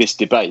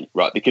debate,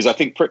 right? Because I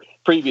think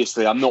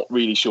previously, I'm not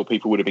really sure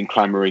people would have been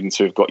clamouring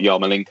to have got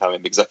Yarmolenko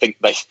in, because I think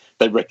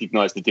they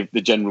recognise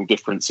the general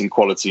difference in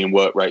quality and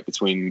work rate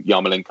between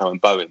Yarmolenko and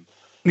Bowen.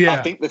 Yeah.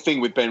 I think the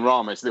thing with Ben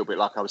Rama is a little bit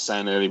like I was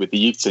saying earlier with the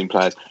youth team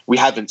players. We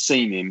haven't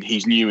seen him.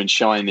 He's new and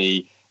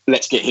shiny.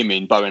 Let's get him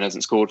in. Bowen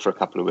hasn't scored for a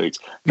couple of weeks.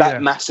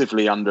 That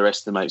massively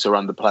underestimates or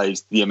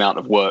underplays the amount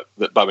of work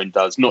that Bowen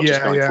does, not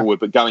just going forward,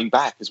 but going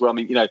back as well. I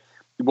mean,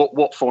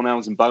 what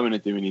Fornals and Bowen are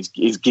doing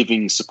is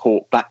giving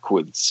support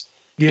backwards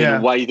in a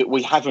way that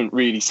we haven't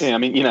really seen. I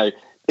mean,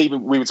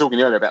 even we were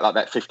talking earlier about like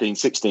that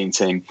 15-16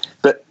 team,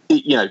 but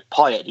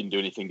Payet didn't do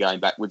anything going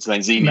backwards.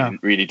 Lanzini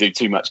didn't really do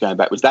too much going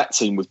backwards. That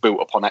team was built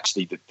upon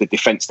actually the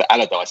defence that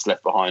Allardyce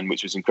left behind,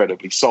 which was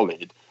incredibly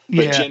solid.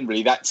 But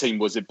generally, that team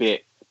was a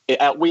bit.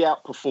 We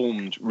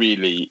outperformed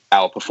really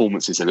our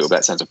performances a little bit.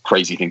 That sounds a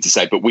crazy thing to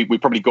say, but we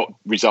probably got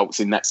results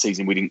in that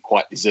season we didn't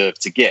quite deserve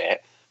to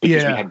get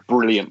because we had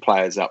brilliant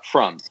players up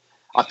front.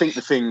 I think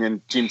the thing,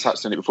 and Jim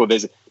touched on it before,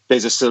 there's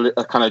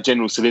a kind of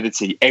general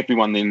solidity.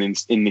 Everyone in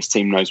this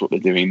team knows what they're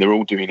doing. They're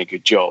all doing a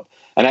good job.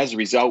 And as a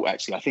result,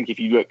 actually, I think if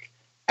you look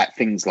at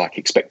things like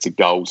expected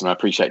goals, and I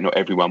appreciate not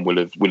everyone will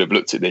have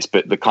looked at this,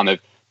 but the kind of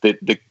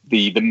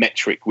the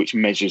metric which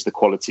measures the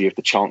quality of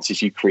the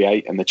chances you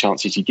create and the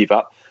chances you give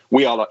up,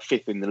 we are like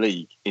 5th in the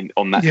league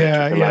on that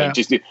metric alone,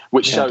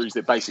 which shows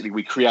that basically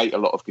we create a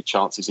lot of good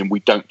chances and we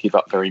don't give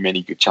up very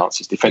many good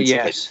chances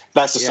defensively. Yes.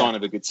 That's a sign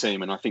of a good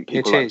team, and I think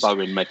people like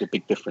Bowen make a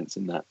big difference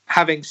in that.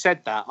 Having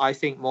said that, I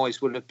think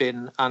Moyes would have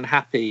been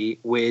unhappy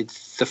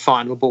with the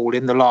final ball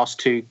in the last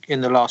two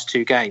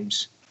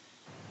games.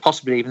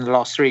 Possibly even the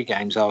last 3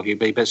 games,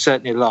 arguably, but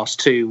certainly the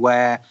last 2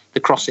 where the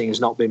crossing has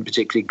not been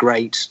particularly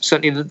great.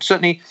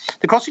 Certainly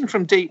the crossing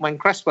from deep when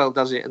Cresswell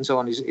does it and so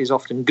on is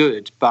often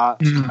good, but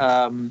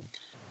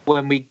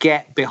when we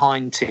get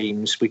behind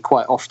teams, we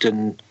quite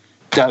often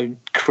don't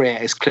create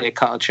as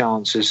clear-cut a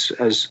chance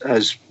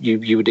as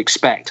you would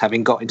expect,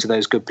 having got into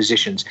those good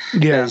positions.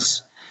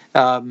 Yes.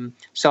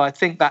 So I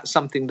think that's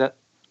something that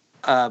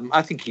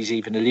I think he's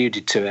even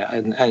alluded to it,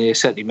 and he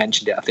certainly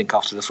mentioned it, I think,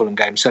 after the Fulham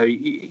game. So,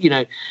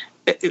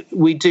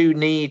 we do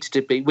need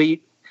to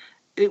be.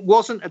 It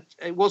wasn't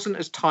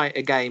as tight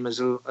a game as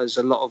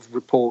a lot of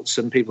reports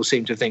and people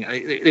seem to think.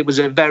 It was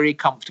a very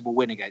comfortable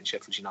win against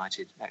Sheffield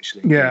United,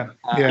 actually.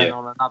 And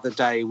on another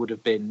day would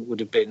have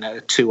been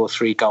a 2 or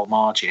 3 goal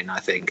margin, I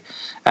think.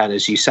 And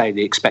as you say,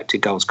 the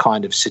expected goals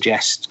kind of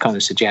suggests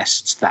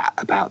that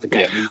about the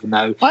game. Even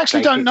though I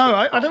actually don't know.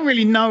 I don't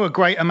really know a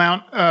great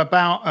amount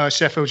about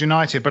Sheffield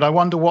United, but I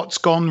wonder what's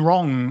gone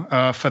wrong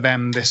for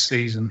them this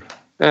season.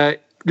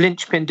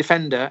 Linchpin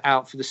defender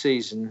out for the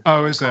season.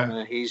 Oh, is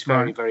there? He's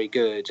very, very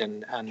good,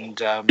 and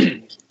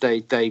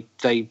they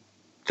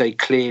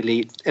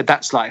clearly,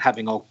 that's like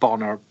having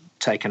Ogbonna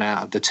taken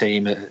out of the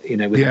team, with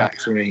the back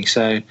 3.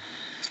 So,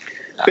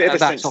 bit of a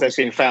sense they've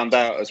been found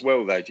out as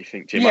well, though. Do you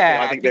think, Jim? Yeah,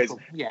 I think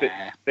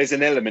there's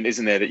an element,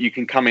 isn't there, that you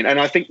can come in, and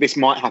I think this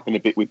might happen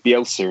a bit with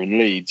Bielsa and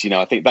Leeds.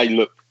 I think they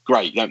look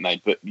great, don't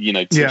they? But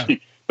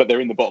but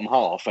they're in the bottom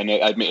half, and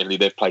admittedly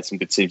they've played some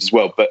good teams as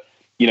well. But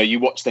you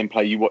watch them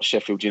play, you watch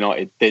Sheffield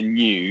United, they're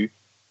new,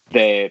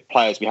 they're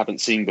players we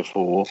haven't seen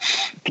before.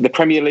 The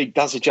Premier League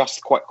does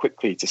adjust quite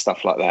quickly to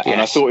stuff like that. Yes.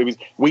 And I thought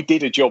we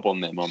did a job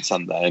on them on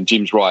Sunday, and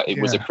Jim's right, it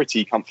was a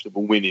pretty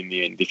comfortable win in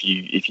the end if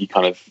you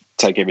kind of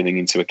take everything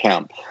into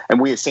account. And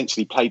we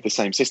essentially played the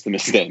same system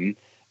as them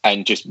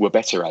and just were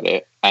better at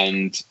it.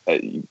 And,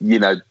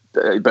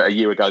 but a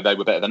year ago they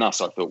were better than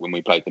us, I thought, when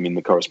we played them in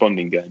the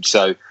corresponding game.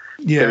 So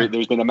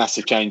there's been a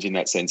massive change in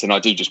that sense. And I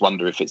do just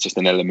wonder if it's just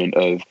an element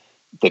of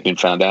they've been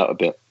found out a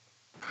bit.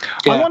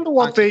 Yeah. I wonder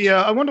what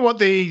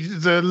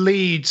the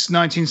Leeds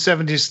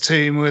 1970s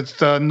team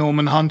with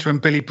Norman Hunter and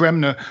Billy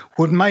Bremner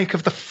would make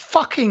of the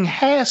fucking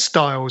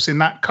hairstyles in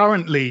that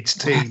current Leeds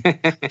team.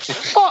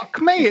 Fuck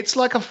me, it's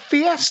like a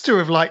fiesta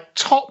of like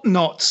top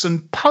knots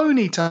and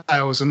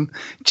ponytails and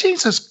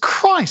Jesus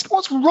Christ,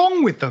 what's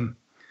wrong with them?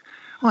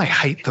 I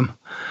hate them.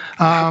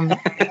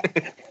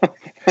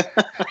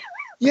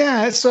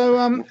 Yes.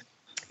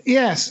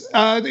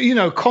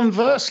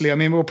 Conversely, I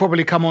mean, we'll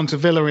probably come on to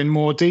Villa in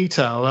more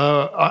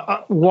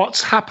detail.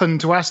 What's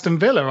happened to Aston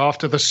Villa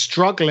after the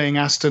struggling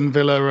Aston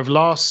Villa of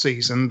last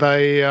season?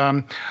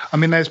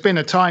 There's been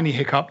a tiny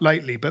hiccup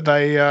lately, but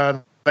they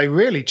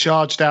really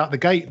charged out the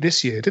gate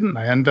this year, didn't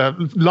they? And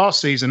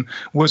last season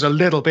was a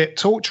little bit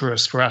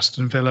torturous for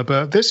Aston Villa,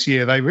 but this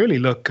year they really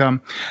look...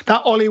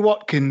 that Ollie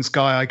Watkins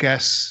guy, I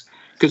guess...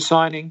 Good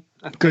signing.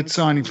 Good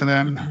signing for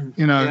them,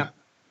 Yeah.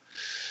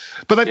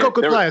 But they've got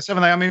good players,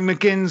 haven't they? I mean,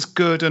 McGinn's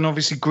good, and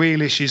obviously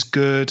Grealish is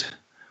good.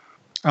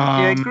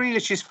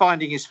 Grealish is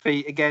finding his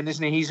feet again,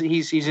 isn't he?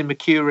 He's a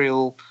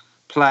mercurial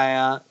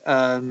player,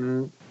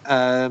 and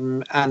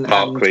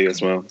Barkley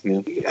as well.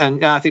 Yeah.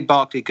 And I think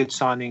Barkley good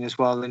signing as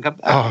well. And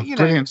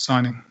brilliant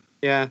signing.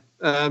 Yeah,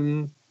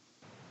 they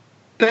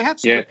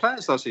had some good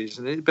players last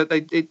season, but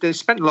they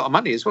spent a lot of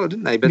money as well,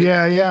 didn't they? But it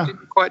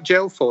didn't quite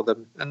gel for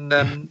them,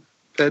 and.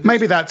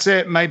 Maybe that's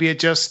it. Maybe it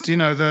just,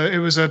 it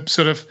was a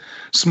sort of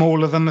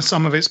smaller than the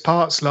sum of its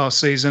parts last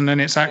season, and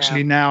it's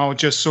actually now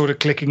just sort of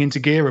clicking into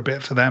gear a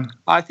bit for them.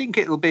 I think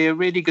it'll be a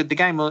really good. The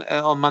game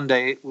on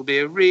Monday will be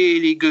a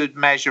really good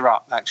measure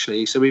up,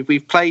 actually. So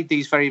we've played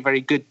these very, very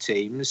good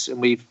teams,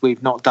 and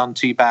we've not done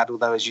too bad.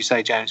 Although, as you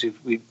say, James,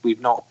 we've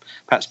not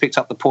perhaps picked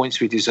up the points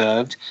we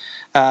deserved.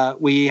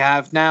 We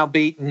have now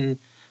beaten.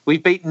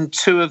 We've beaten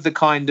 2 of the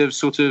kind of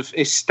sort of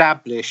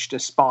established,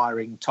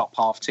 aspiring top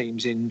half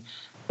teams in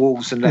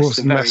Wolves and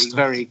Leicester very,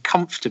 very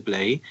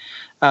comfortably,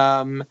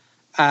 and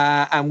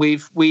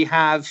we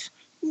have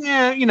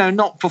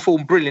not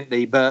performed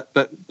brilliantly, but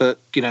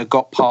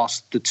got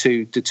past the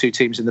two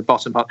teams in the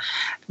bottom part.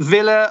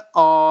 Villa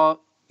are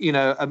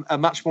a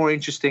much more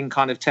interesting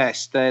kind of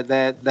test.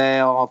 They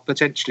are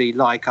potentially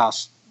like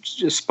us,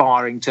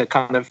 aspiring to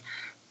kind of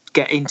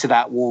get into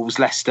that Wolves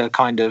Leicester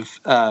kind of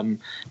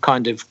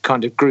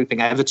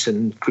grouping,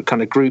 Everton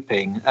kind of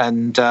grouping,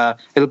 and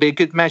it'll be a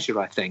good measure,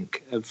 I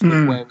think, of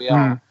where we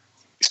are.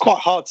 It's quite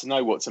hard to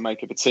know what to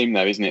make of a team,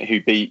 though, isn't it?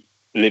 Who beat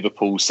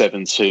Liverpool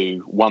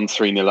 7-2, won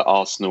 3-0 at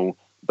Arsenal,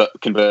 but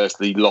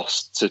conversely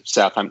lost to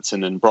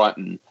Southampton and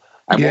Brighton.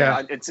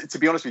 And to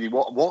be honest with you,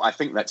 what I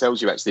think that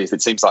tells you actually is that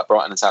it seems like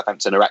Brighton and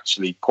Southampton are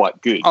actually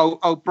quite good.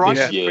 Oh,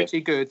 Brighton are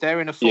pretty good.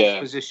 They're in a fourth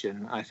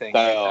position, I think.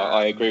 They are.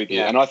 I agree with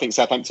you. And I think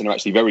Southampton are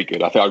actually very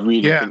good. I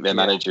really think their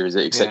manager is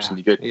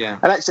exceptionally good. Yeah.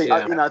 And actually,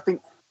 I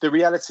think the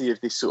reality of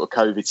this sort of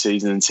COVID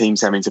season and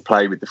teams having to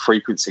play with the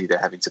frequency they're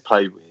having to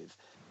play with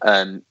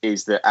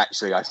is that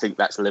actually I think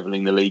that's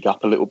levelling the league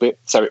up a little bit.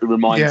 So it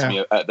reminds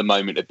me at the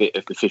moment a bit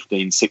of the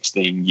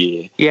 15-16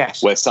 year,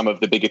 where some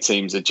of the bigger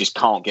teams just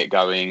can't get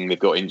going. They've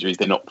got injuries.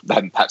 They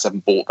perhaps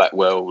haven't bought that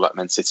well, like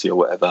Man City or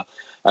whatever.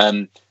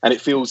 And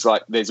it feels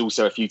like there's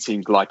also a few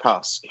teams like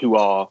us who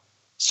are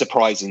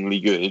surprisingly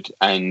good,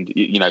 and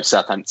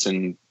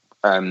Southampton.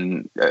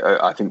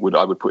 I think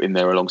I would put in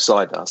there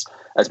alongside us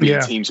as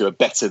being teams who are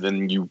better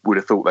than you would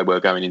have thought they were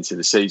going into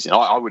the season.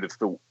 I would have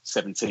thought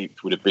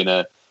 17th would have been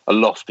a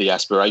lofty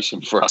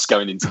aspiration for us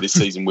going into this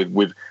season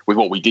with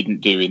what we didn't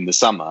do in the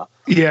summer.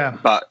 Yeah.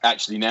 But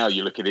actually now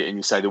you look at it and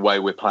you say the way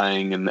we're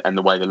playing and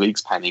the way the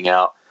league's panning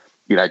out,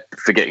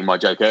 forgetting my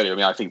joke earlier,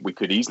 I think we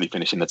could easily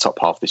finish in the top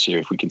half this year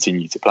if we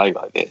continue to play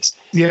like this.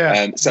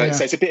 Yeah. So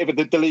it's a bit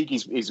of the league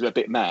is a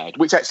bit mad,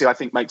 which actually I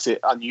think makes it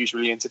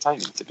unusually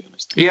entertaining, to be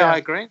honest. Yeah, I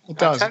agree. It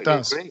does.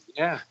 Agree.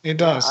 Yeah, it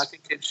does.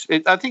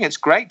 I think it's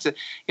great to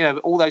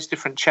all those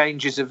different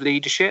changes of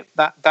leadership.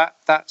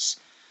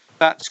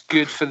 That's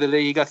good for the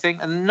league, I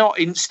think, and not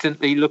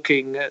instantly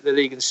looking at the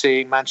league and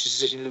seeing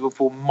Manchester City and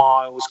Liverpool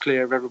miles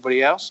clear of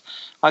everybody else.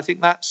 I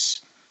think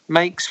that's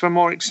makes for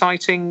more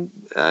exciting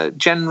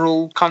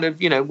general kind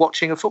of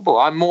watching of football.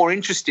 I'm more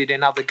interested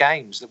in other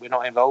games that we're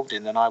not involved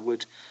in than I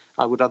would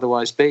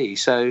otherwise be.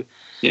 So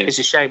it's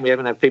a shame we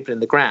haven't had people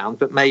in the ground,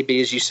 but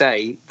maybe, as you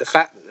say, the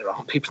fact that there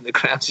aren't people in the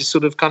ground is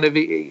sort of kind of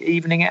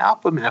evening it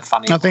up.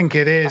 I think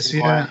it is.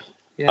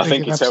 I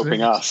think it's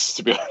helping us,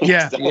 to be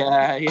honest.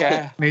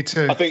 Yeah. Me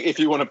too. I think if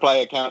you want to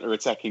play a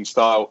counter-attacking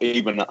style,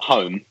 even at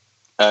home,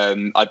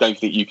 I don't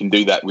think you can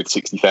do that with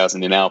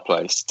 60,000 in our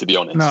place, to be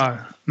honest. No.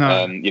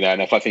 And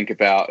if I think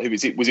about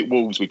was it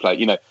Wolves we played?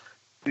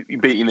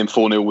 Beating them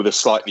 4-0 with a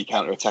slightly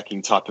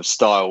counter-attacking type of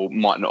style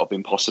might not have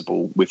been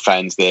possible with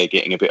fans there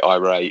getting a bit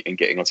irate and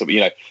getting on top.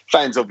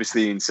 Fans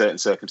obviously in certain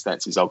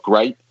circumstances are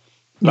great.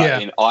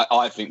 But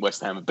I think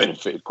West Ham have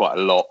benefited quite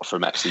a lot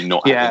from actually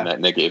not having that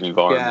negative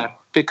environment. Yeah,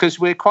 because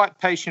we're quite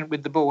patient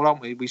with the ball,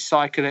 aren't we? We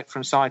cycle it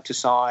from side to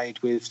side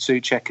with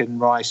Souček and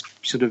Rice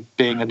sort of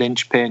being a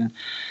linchpin.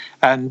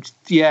 And,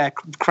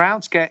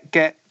 crowds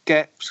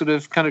get sort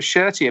of kind of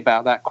shirty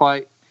about that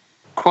quite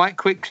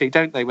quickly,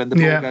 don't they, when the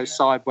ball goes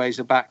sideways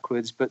or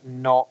backwards but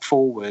not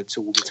forwards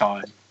all the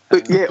time.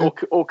 But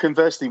or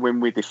conversely, when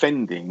we're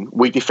defending,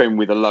 we defend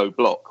with a low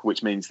block,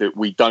 which means that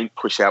we don't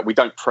push out, we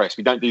don't press,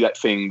 we don't do that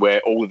thing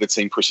where all of the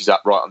team pushes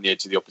up right on the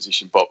edge of the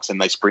opposition box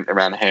and they sprint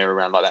around, hair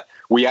around like that.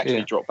 We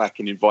actually drop back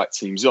and invite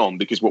teams on,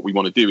 because what we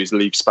want to do is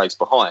leave space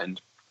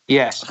behind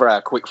for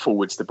our quick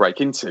forwards to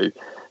break into.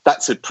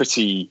 That's a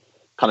pretty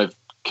kind of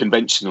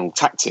conventional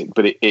tactic,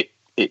 but it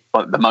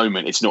at the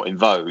moment it's not in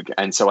vogue,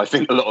 and so I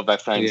think a lot of our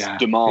fans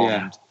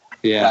demand.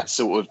 That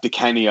sort of Di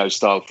Canio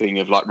style thing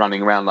of like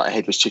running around like a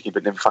headless chicken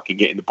but never fucking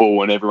getting the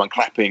ball and everyone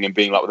clapping and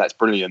being like, well, that's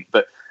brilliant.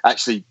 But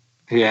actually,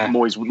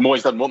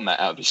 Moyes doesn't want that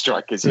out of his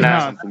strikers. He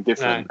wants something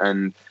different.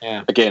 And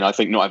again, I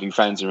think not having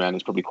fans around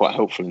is probably quite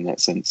helpful in that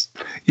sense.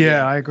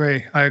 Yeah, I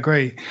agree.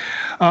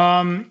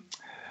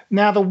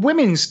 Now, the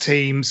women's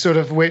team, sort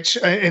of, which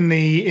in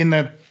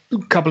the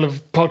couple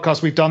of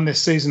podcasts we've done this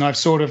season, I've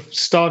sort of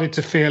started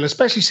to feel,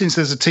 especially since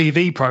there's a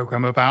TV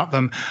program about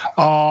them,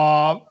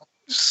 are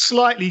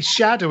slightly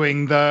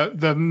shadowing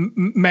the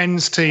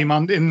men's team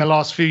in the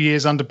last few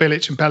years under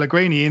Bilic and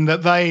Pellegrini, in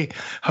that they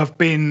have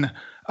been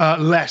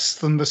less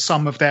than the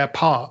sum of their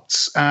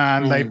parts,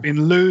 and they've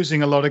been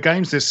losing a lot of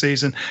games this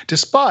season,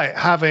 despite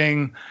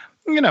having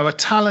a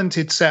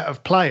talented set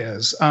of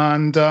players.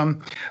 And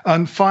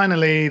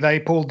finally, they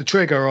pulled the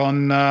trigger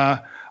on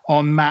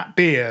Matt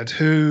Beard,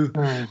 who.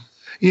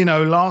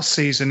 Last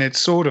season it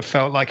sort of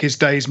felt like his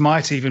days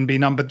might even be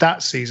numbered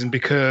that season,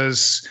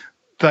 because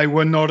they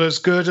were not as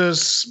good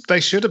as they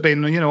should have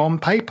been, on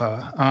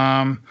paper.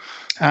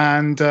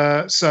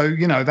 So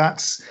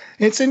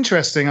it's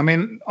interesting. I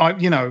mean, I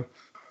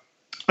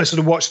sort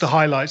of watched the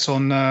highlights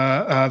on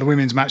the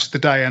women's match of the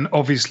day, and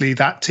obviously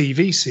that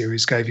TV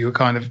series gave you a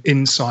kind of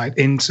insight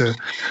into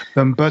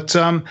them. But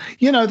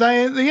they've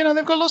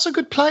got lots of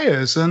good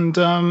players, and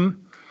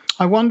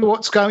I wonder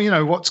what's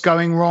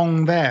going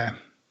wrong there.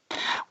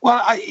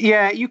 Well,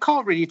 you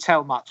can't really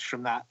tell much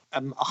from that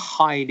a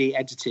highly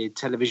edited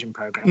television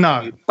program.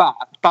 No, but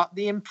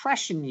the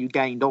impression you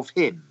gained of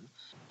him,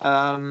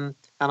 and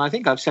I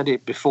think I've said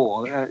it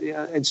before,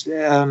 it's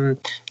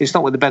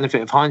not with the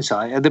benefit of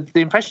hindsight.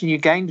 The impression you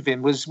gained of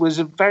him was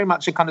very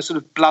much a kind of sort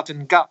of blood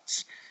and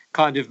guts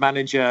kind of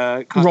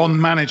manager,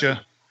 manager.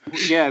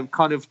 Yeah,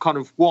 kind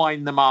of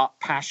wind them up,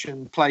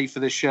 passion, play for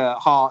the shirt,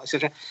 heart,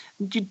 etc.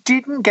 You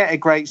didn't get a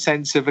great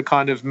sense of a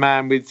kind of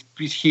man with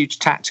huge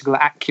tactical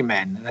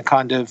acumen and a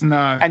kind of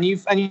and you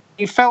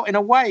felt in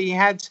a way he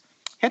had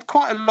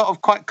quite a lot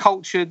of quite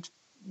cultured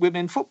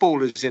women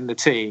footballers in the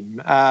team,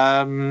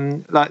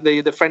 like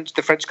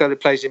the French girl who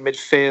plays in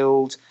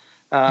midfield.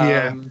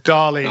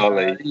 Darley.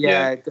 And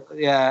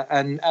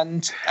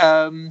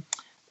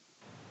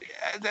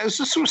there's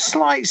a sort of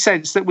slight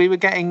sense that we were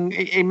getting,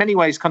 in many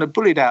ways, kind of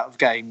bullied out of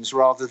games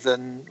rather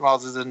than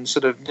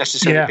sort of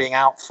necessarily being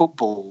out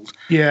footballed.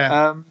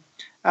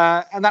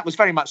 And that was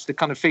very much the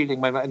kind of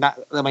feeling when I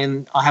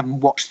haven't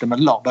watched them a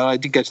lot, but I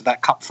did go to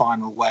that cup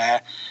final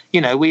where,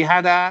 we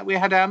had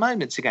our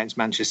moments against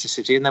Manchester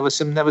City, and there was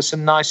some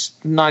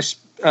nice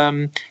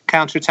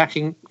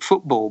counter-attacking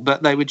football,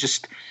 but they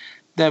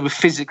were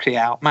physically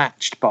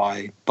outmatched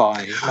by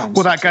Man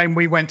Well, that City. game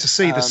we went to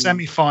see, the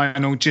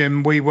semi-final,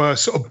 Jim, we were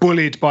sort of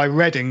bullied by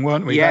Reading,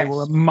 weren't we? Yes, they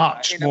were a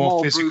much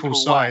more physical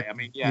side.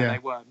 They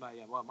were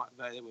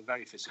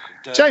very physical.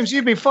 James,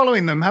 you've been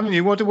following them, haven't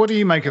you? What do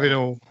you make of it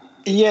all?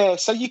 Yeah,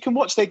 so you can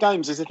watch their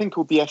games. There's a thing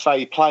called the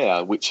FA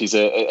Player, which is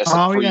a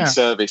free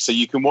service. So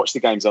you can watch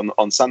the games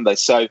on Sunday.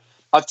 So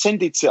I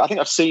think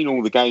I've seen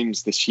all the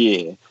games this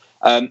year.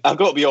 I've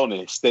got to be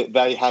honest, that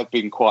they have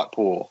been quite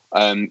poor.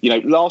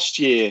 Last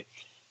year,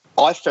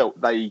 I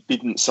felt they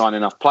didn't sign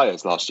enough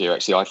players last year,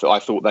 actually. I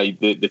thought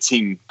the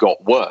team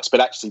got worse, but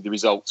actually the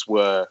results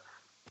were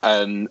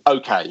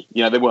okay.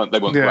 They weren't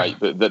great,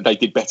 but they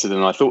did better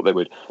than I thought they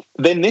would.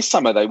 Then this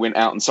summer they went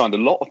out and signed a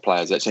lot of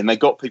players, actually, and they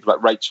got people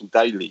like Rachel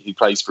Daly, who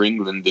plays for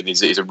England and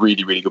is a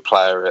really, really good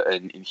player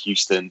in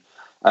Houston.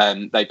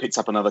 They picked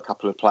up another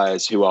couple of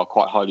players who are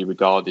quite highly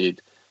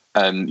regarded,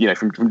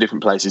 from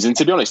different places. And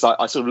to be honest,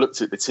 I sort of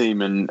looked at the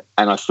team and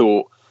I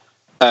thought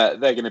they're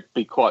going to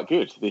be quite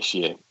good this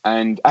year.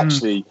 And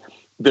actually,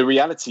 the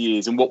reality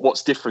is, and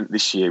what's different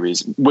this year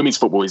is, women's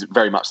football is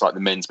very much like the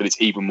men's, but it's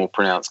even more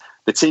pronounced.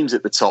 The teams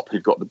at the top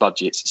who've got the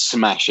budgets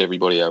smash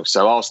everybody else.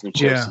 So Arsenal,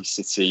 Chelsea,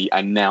 City,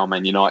 and now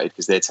Man United,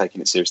 because they're taking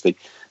it seriously,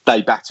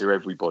 they batter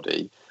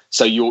everybody.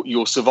 So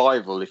your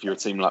survival, if you're a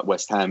team like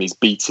West Ham, is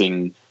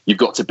you've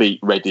got to beat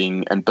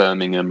Reading and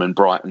Birmingham and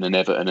Brighton and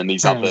Everton and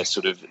these other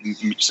sort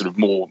of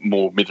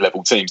more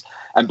mid-level teams.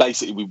 And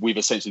basically, we've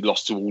essentially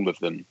lost to all of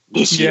them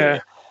this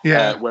year.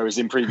 Yeah. Whereas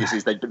in previous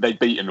years, they'd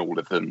beaten all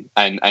of them.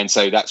 And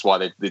so that's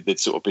why they'd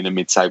sort of been a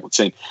mid-table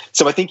team.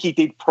 So I think he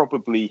did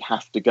probably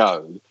have to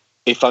go,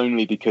 if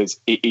only because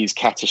it is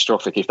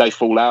catastrophic. If they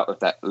fall out of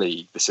that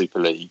league, the Super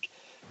League,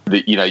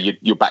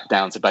 you're back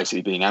down to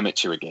basically being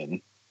amateur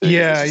again.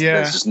 There's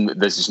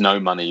just no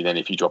money then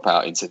if you drop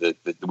out into the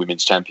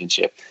Women's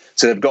Championship.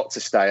 So they've got to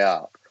stay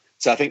up.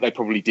 So I think they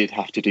probably did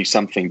have to do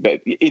something,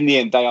 but in the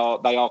end, they're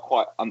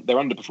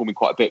underperforming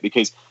quite a bit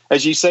because,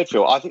 as you said,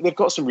 Phil, I think they've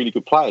got some really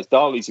good players.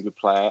 Darley's a good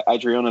player.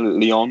 Adriana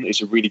Leon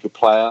is a really good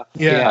player.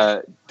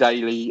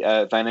 Daly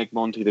Van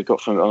Egmond, who they've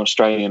got from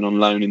Australia and on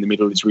loan in the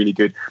middle, is really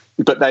good.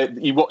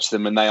 But you watch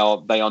them, and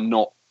they're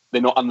not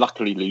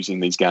unluckily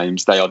losing these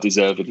games. They are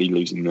deservedly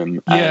losing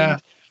them,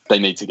 and they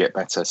need to get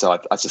better. So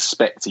I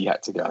suspect he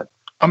had to go.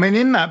 I mean,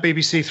 in that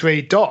BBC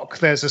Three doc,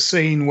 there's a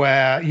scene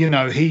where,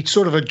 he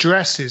sort of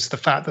addresses the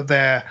fact that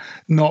they're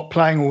not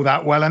playing all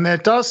that well. And there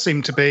does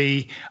seem to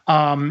be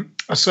a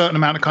certain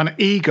amount of kind of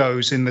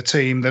egos in the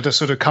team that are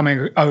sort of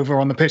coming over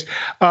on the pitch.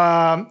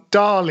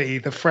 Darley,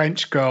 the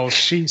French girl,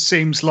 she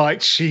seems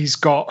like she's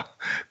got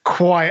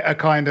quite a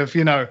kind of,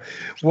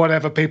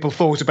 whatever people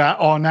thought about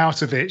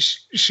Arnautovic,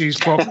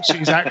 she's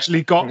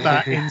actually got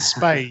that in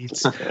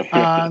spades.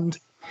 And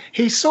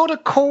he sort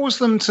of calls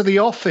them to the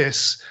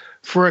office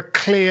for a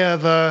clear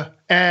the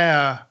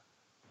air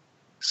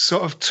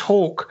sort of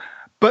talk,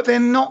 but they're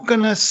not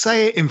going to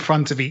say it in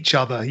front of each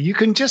other. You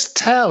can just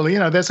tell,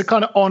 there's a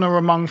kind of honour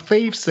among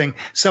thieves thing.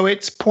 So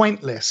it's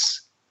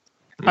pointless.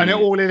 And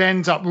all it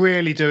ends up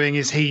really doing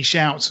is he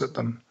shouts at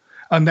them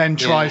and then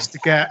tries to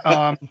get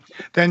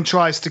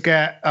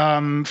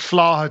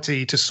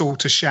Flaherty to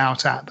sort of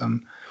shout at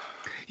them.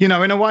 In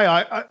a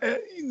way,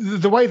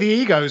 the way the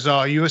egos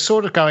are, you are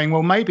sort of going,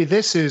 well, maybe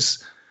this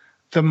is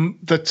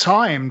the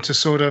time to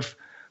sort of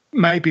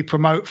maybe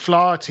promote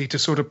Flaherty to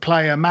sort of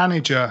play a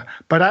manager,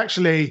 but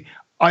actually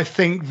I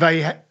think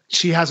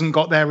she hasn't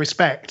got their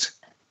respect.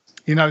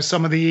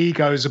 Some of the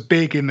egos are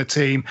big in the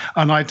team,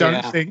 and I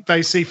don't think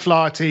they see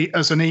Flaherty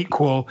as an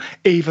equal,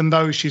 even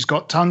though she's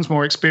got tons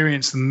more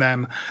experience than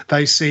them.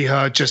 They see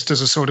her just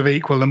as a sort of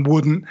equal and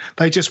wouldn't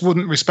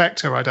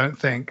respect her, I don't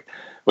think.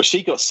 Well,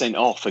 she got sent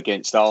off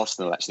against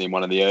Arsenal, actually, in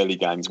one of the early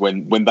games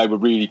when they were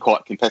really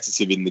quite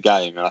competitive in the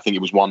game. And I think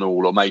it was 1-1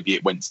 or maybe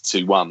it went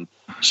to 2-1.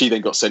 She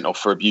then got sent off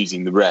for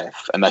abusing the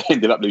ref and they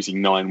ended up losing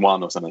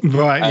 9-1 or something.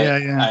 Right,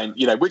 And,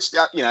 which,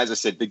 as I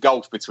said, the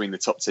gulf between the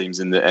top teams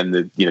and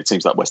the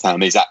teams like West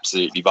Ham is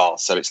absolutely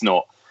vast. So it's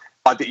not,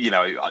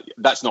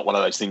 that's not one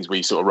of those things where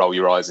you sort of roll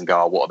your eyes and go,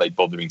 oh, what are they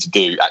bothering to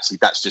do? Actually,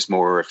 that's just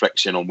more a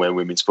reflection on where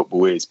women's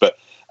football is. But,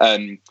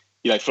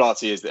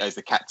 Flaherty as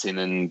the captain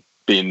and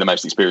being the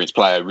most experienced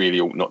player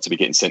really ought not to be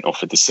getting sent off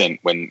for dissent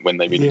when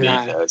they really need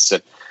her. So,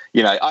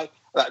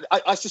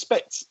 I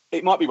suspect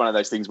it might be one of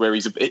those things where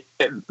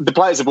the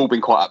players have all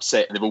been quite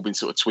upset and they've all been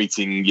sort of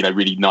tweeting,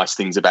 really nice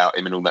things about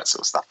him and all that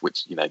sort of stuff,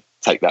 which,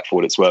 take that for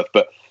what it's worth.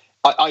 But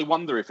I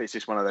wonder if it's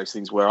just one of those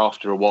things where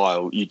after a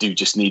while you do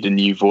just need a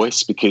new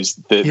voice, because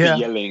the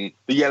yelling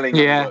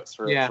works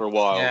for a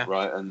while,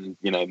 right? And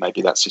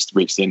maybe that's just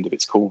reached the end of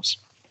its course.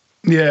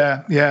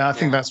 Yeah, I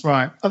think that's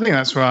right. I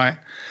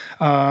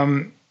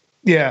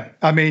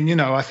mean,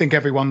 I think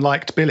everyone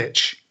liked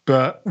Bilic,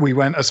 but we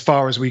went as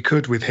far as we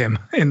could with him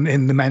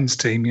in the men's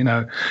team.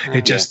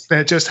 There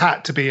just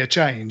had to be a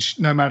change,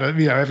 no matter,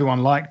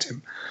 everyone liked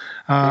him.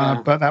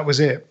 But that was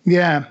it.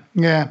 Yeah.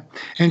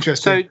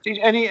 Interesting. So,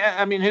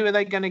 who are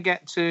they going to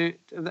get to?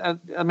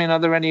 Are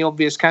there any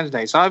obvious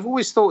candidates? I've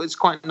always thought it's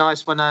quite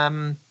nice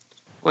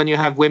when you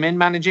have women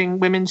managing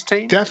women's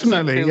teams.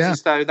 Definitely, it feels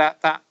as though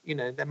that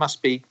there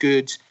must be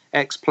good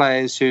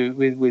ex-players who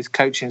with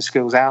coaching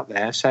skills out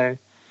there. So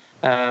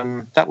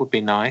that would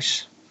be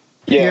nice.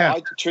 Yeah,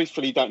 I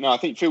truthfully don't know. I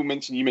think Phil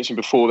you mentioned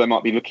before they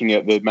might be looking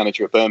at the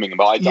manager at Birmingham,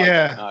 but I don't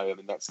know. I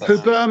mean, that's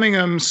who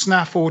Birmingham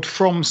snaffled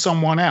from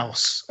someone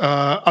else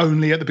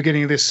only at the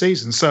beginning of this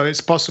season. So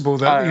it's possible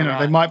that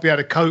they might be able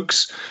to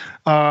coax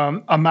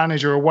a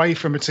manager away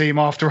from a team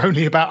after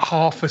only about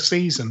half a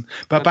season.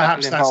 But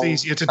perhaps that's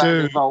easier to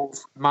do. Involve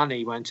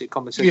money, won't it?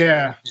 Competition.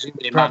 Yeah,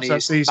 perhaps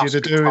that's easier to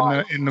do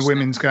in the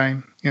women's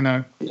game.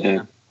 Yeah.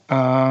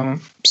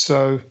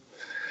 So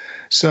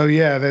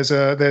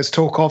there's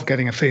talk of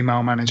getting a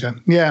female manager.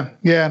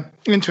 Yeah,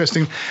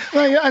 interesting.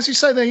 Well, as you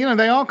say,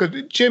 they are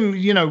good. Jim,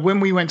 when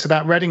we went to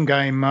that Reading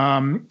game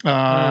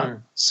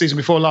season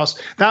before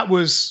last, that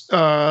was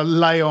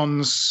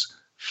Leon's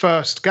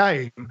first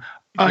game,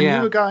 and you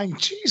were going,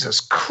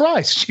 Jesus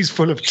Christ, she's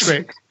full of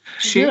trick.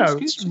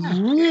 She's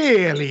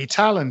really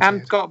talented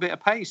and got a bit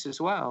of pace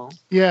as well.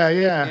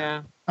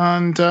 Yeah.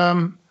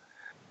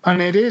 And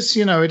it is,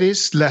 it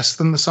is less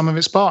than the sum of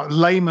its parts.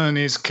 Lehman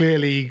is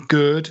clearly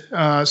good,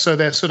 so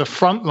their sort of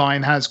front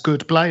line has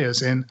good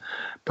players in.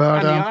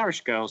 But and the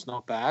Irish girl's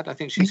not bad. I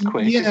think she's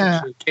quick.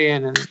 Yeah. They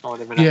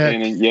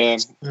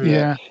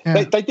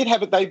did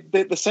have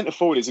the centre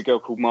forward is a girl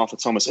called Martha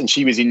Thomas, and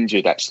she was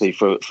injured actually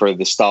for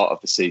the start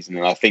of the season,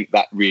 and I think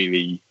that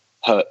really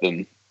hurt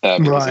them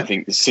because I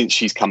think since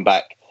she's come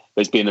back,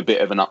 there's been a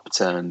bit of an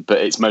upturn, but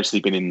it's mostly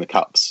been in the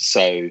cups.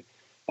 So.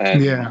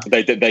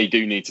 They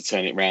do need to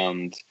turn it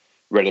round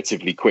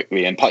relatively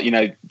quickly, and part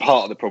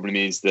of the problem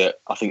is that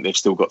I think they've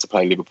still got to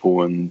play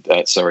Liverpool and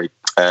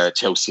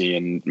Chelsea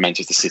and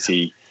Manchester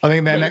City. I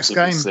think their next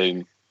game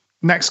soon.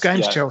 Next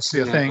game's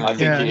Chelsea. I think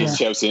it is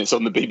Chelsea. It's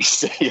on the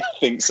BBC. I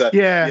think so.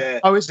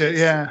 Yeah. Oh, is it?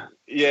 Yeah.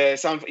 Yeah.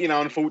 So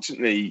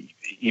unfortunately,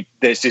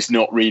 there's just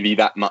not really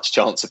that much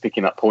chance of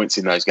picking up points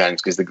in those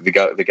games because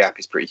the gap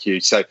is pretty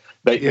huge. So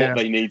what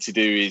they need to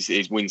do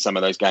is win some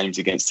of those games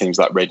against teams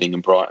like Reading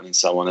and Brighton and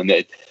so on. And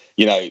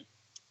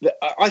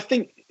I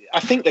think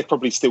they've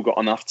probably still got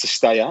enough to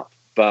stay up,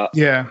 but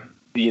they're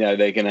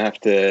going to have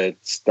to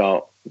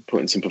start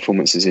putting some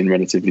performances in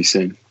relatively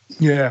soon.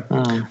 Yeah,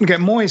 we'll get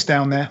Moyes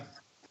down there.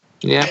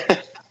 Yeah.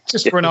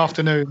 Just for an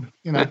afternoon,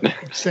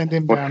 send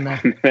him down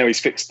there. Now he's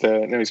fixed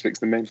the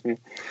men's.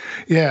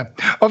 Yeah,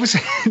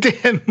 obviously,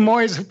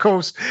 Moyes, of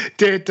course,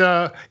 did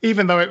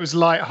even though it was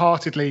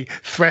light-heartedly,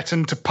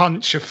 threaten to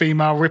punch a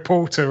female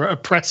reporter at a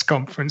press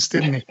conference,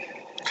 didn't he?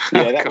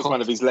 Yeah, that was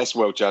one of his less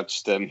well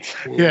judged. That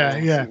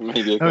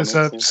was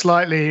a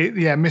slightly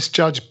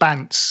misjudged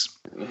bants.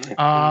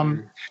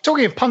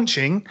 Talking of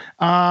punching.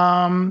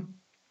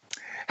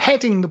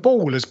 Heading the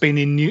ball has been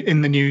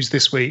in the news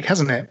this week,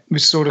 hasn't it? I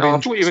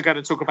thought you were going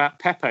to talk about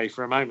Pepe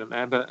for a moment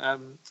there, but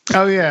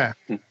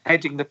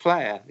heading the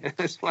player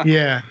as well.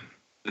 Yeah.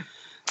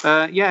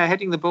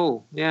 Heading the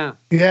ball. Yeah.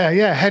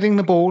 Heading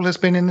the ball has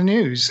been in the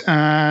news,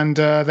 and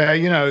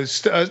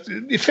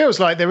it feels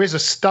like there is a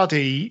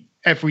study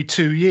every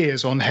 2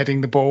 years on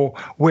heading the ball,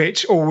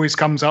 which always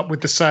comes up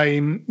with the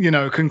same,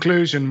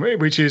 conclusion,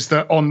 which is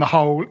that on the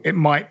whole, it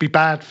might be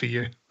bad for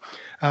you.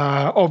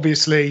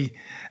 Obviously.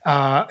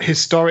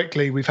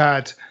 Historically, we've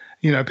had,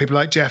 people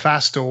like Jeff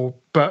Astle,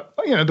 but,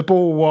 the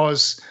ball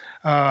was,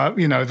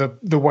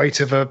 the weight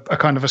of a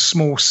kind of a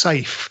small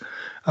safe,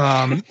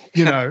 in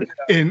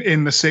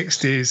the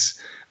 60s,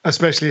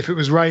 especially if it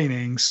was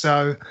raining.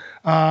 So,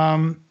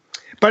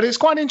 but it's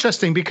quite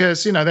interesting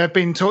because, they've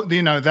been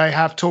they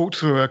have talked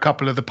through a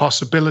couple of the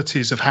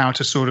possibilities of how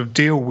to sort of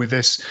deal with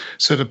this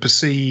sort of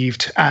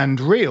perceived and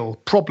real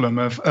problem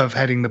of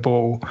heading the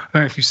ball. I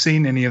don't know if you've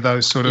seen any of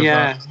those sort of.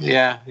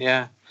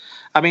 Yeah.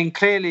 I mean,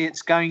 clearly,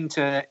 it's going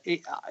to.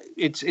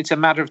 It's a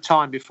matter of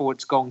time before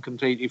it's gone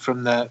completely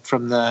from the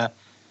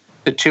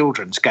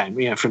children's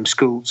game. From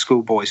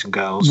school boys and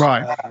girls.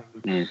 Right.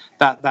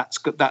 That's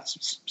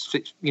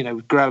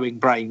growing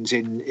brains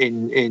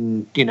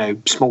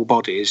in small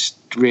bodies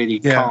really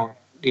can't.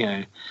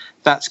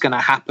 That's going to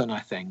happen. I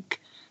think.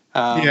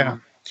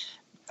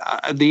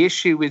 The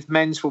issue with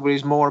men's football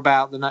is more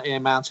about the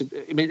amount of.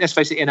 I mean, let's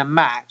face it. In a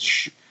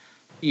match,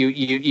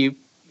 you're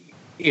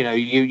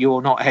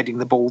not heading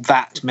the ball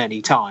that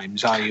many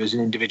times, are you, as an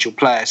individual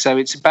player? So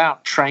it's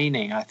about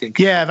training, I think.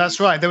 Yeah, that's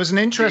right. There was an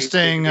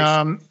interesting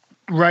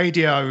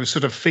radio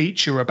sort of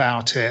feature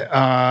about it,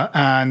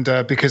 and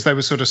because they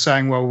were sort of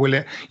saying, well, will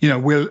it,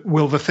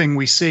 will the thing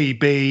we see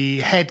be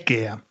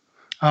headgear?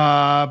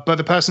 But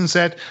the person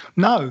said,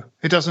 no,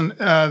 it doesn't.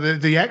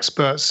 The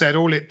expert said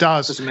all it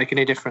does doesn't make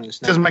any difference.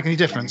 Doesn't make any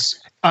difference.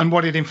 And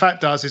what it in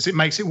fact does is it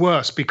makes it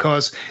worse,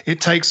 because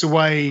it takes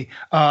away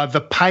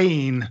the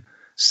pain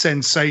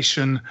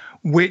sensation,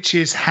 which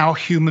is how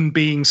human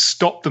beings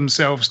stop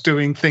themselves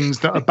doing things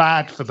that are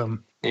bad for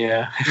them.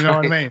 Yeah. You know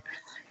what I mean?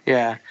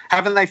 Yeah.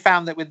 Haven't they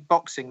found that with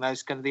boxing,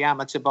 those kind of the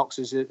amateur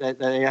boxers,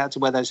 they had to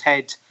wear those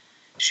head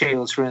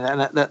shields for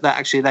that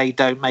actually they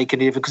don't make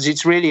any difference, because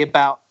it's really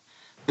about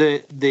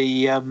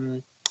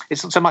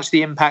it's not so much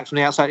the impact from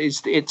the outside,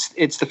 it's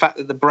the fact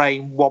that the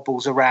brain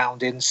wobbles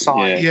around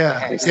inside.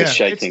 It's the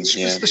shaking.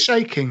 It's the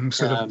shaking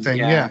sort of thing.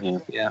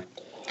 Yeah.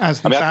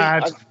 As the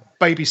bad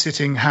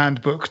babysitting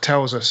handbook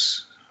tells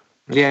us.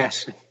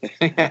 Yes.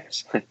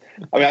 Yes.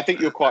 I think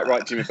you're quite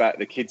right, Jim, about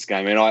the kids'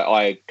 game.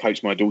 I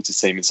coach my daughter's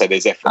team, and so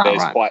there's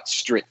quite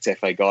strict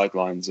FA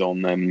guidelines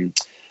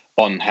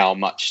on how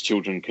much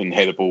children can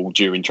head a ball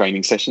during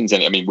training sessions.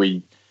 And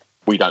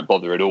we don't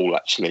bother at all.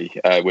 Actually,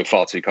 we're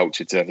far too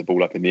cultured to have the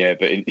ball up in the air.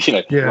 But in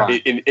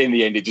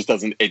the end,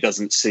 it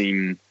doesn't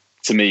seem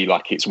to me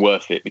like it's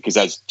worth it, because,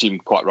 as Jim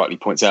quite rightly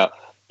points out,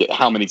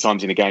 how many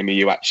times in a game are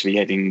you actually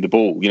heading the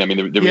ball?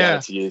 The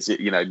reality is, it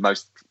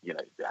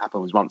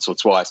happens once or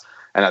twice.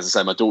 And as I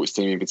say, my daughter's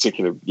team in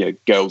particular,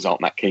 girls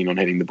aren't that keen on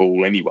heading the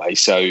ball anyway.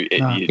 So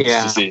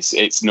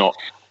it's not.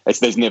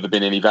 There's never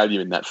been any value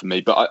in that for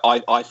me, but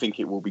I think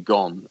it will be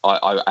gone.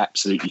 I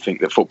absolutely think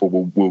that football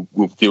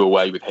will do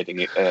away with heading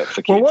it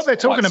for kids. Well, what they're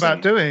talking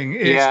about doing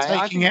is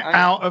taking it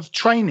out of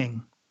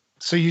training,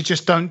 so you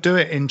just don't do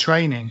it in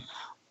training,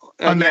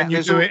 and then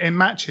you do it in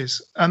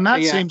matches, and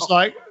that seems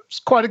like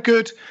quite a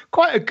good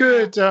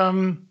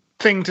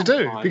thing to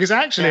do, because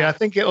actually I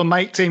think it'll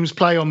make teams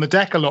play on the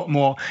deck a lot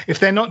more if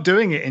they're not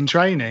doing it in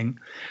training.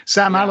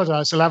 Sam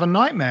Allardyce will have a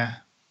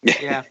nightmare.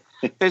 Yeah.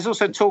 There's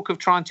also talk of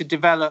trying to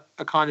develop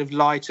a kind of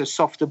lighter,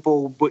 softer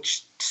ball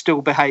which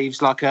still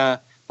behaves like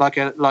a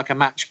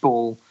match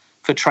ball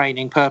for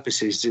training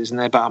purposes, isn't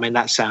there? But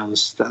that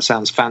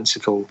sounds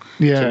fanciful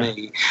to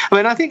me.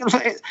 I think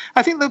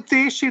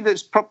the issue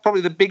that's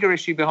probably the bigger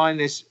issue behind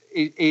this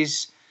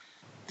is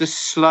the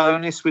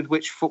slowness with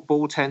which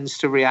football tends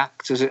to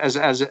react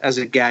as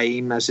a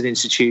game, as an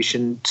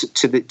institution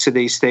to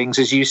these things.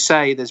 As you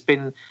say, there's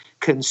been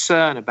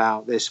concern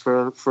about this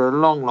for a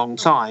long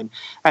time,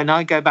 and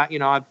I go back.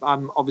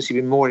 I'm obviously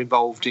been more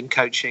involved in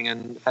coaching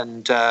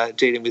and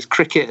dealing with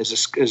cricket as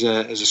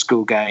a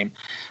school game,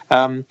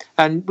 and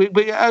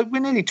we're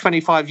nearly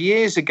 25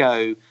 years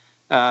ago.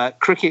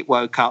 Cricket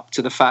woke up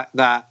to the fact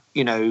that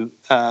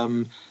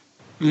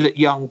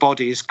young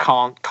bodies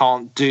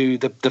can't do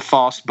the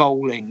fast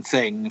bowling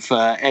thing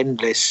for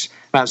endless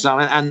amounts of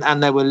time,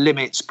 and there were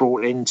limits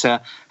brought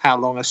into how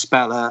long a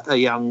spell a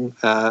young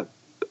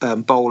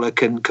bowler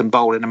can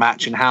bowl in a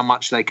match, and how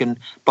much they can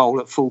bowl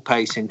at full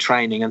pace in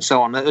training, and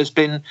so on. That has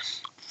been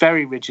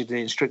very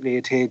rigidly and strictly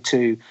adhered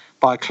to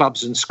by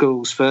clubs and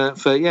schools for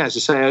as I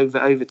say,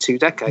 over 2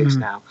 decades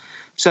now.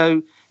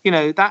 So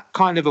that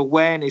kind of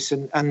awareness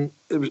and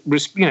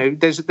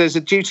there's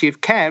a duty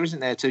of care, isn't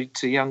there,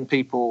 to young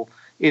people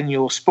in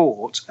your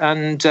sport,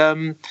 and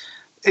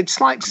it's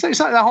like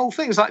the whole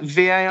thing. It's like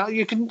VAR.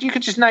 You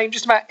could just name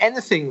just about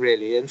anything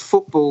really, and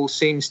football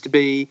seems to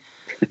be,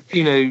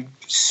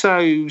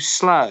 so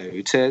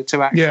slow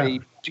to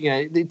actually.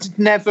 It's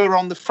never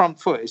on the front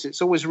foot.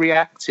 It's always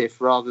reactive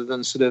rather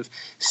than sort of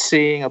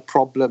seeing a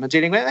problem and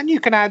dealing with it. And you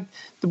can add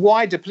the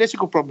wider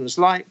political problems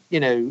like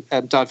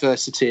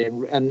diversity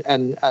and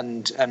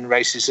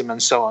racism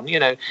and so on.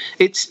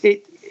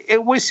 It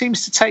always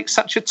seems to take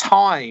such a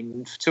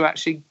time to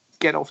actually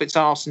get off its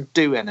arse and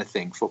do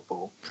anything,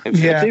 football. I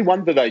do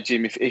wonder though,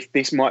 Jim, if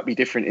this might be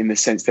different in the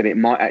sense that it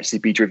might actually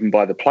be driven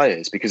by the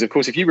players, because of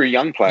course if you were a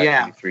young player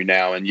coming through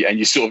now and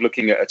you're sort of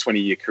looking at a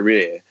 20-year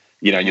career,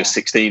 you're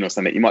 16 or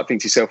something, you might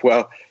think to yourself,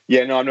 well,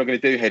 I'm not going to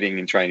do heading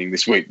in training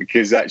this week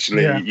because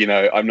actually,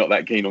 I'm not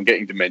that keen on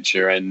getting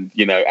dementia, and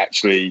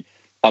actually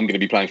I'm going to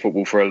be playing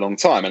football for a long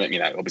time.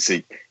 And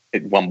obviously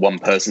one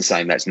person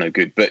saying that's no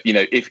good, but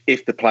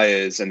if the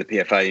players and the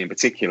PFA in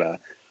particular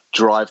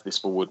drive this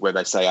forward, where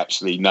they say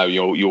actually no,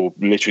 you're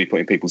literally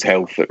putting people's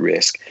health at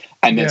risk,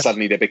 and then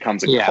suddenly there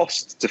becomes a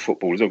cost to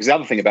football as well. Because the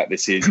other thing about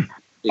this is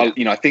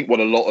I think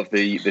what a lot of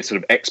the sort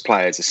of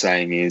ex-players are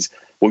saying is,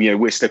 well,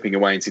 we're stepping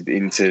away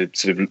into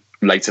sort of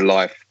later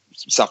life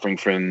suffering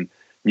from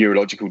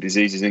neurological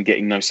diseases and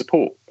getting no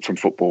support from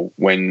football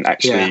when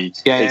actually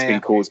it's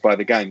been caused by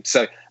the game.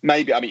 So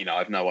maybe, I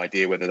have no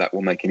idea whether that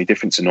will make any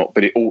difference or not,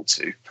 but it ought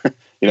to.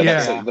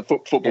 The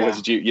football has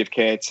a duty of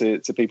care to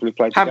people who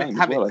play the game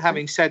as well.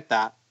 Having said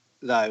that,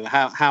 though,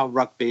 how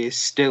rugby is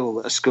still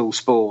a school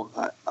sport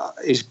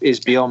is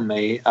beyond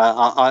me.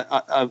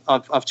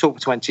 I've taught for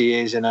 20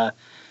 years in a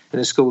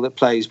school that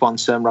plays one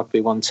term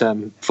rugby, one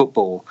term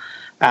football,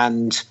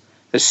 and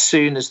as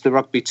soon as the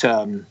rugby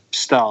term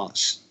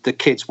starts, the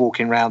kids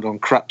walking around on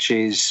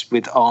crutches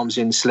with arms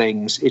in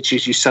slings,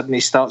 you suddenly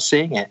start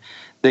seeing it.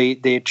 The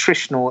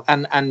attritional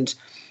and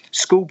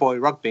schoolboy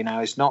rugby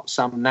now is not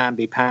some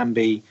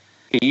namby-pamby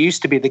It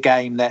used to be the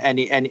game that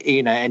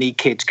any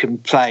kid can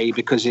play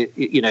because it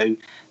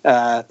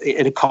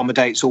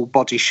accommodates all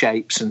body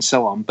shapes and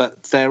so on.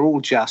 But they're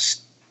all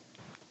just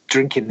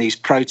drinking these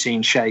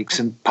protein shakes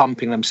and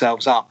pumping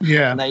themselves up.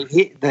 Yeah, and they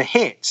hit the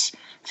hits.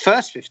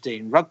 First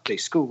 15 rugby,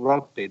 school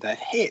rugby, the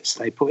hits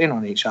they put in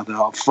on each other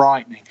are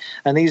frightening.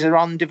 And these are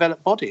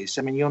undeveloped bodies.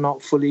 I mean, you're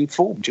not fully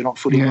formed, you're not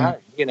fully grown,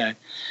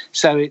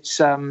 So it's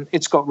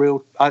got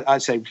real.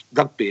 I'd say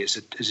rugby as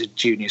a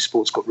junior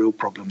sport's got real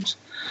problems.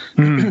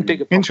 Bigger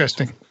problems.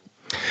 Interesting.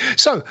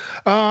 So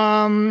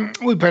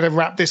we better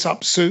wrap this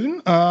up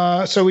soon.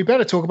 So we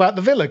better talk about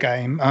the Villa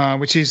game,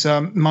 which is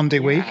Monday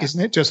week, isn't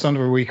it? Just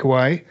under a week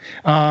away.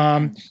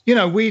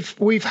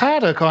 We've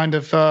had a kind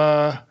of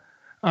a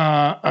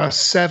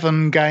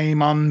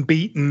 7-game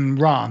unbeaten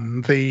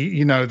run.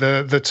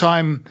 The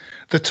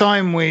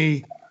time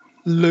we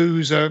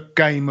lose a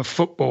game of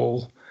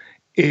football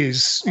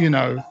is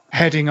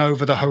heading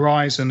over the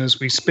horizon as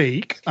we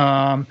speak.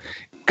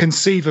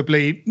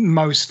 Conceivably,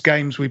 most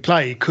games we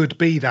play could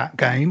be that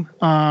game.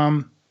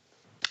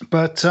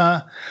 But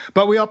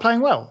we are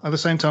playing well. At the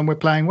same time, we're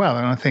playing well,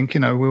 and I think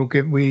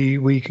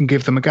we can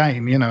give them a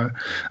game.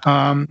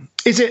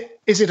 Is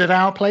it at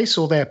our place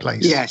or their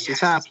place? Yes,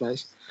 it's our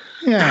place.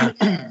 Yeah.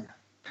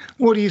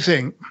 What do you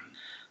think?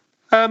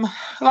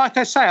 Like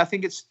I say, I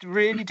think it's a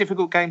really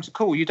difficult game to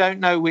call. You don't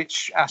know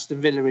which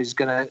Aston Villa is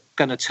going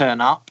to turn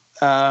up.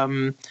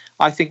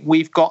 I think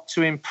we've got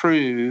to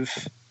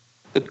improve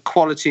the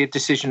quality of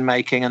decision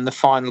making and the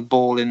final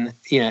ball in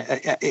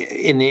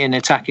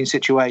attacking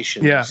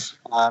situations. Yeah.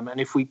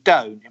 And if we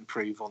don't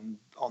improve on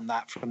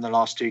that from the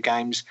last 2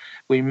 games,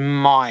 we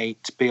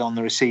might be on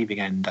the receiving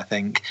end. I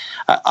think.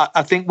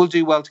 I think we'll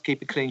do well to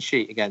keep a clean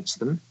sheet against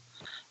them.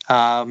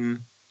 But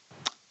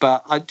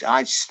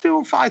I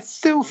still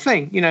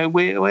think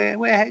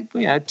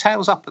we're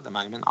tails up at the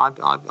moment.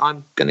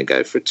 I'm going to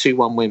go for a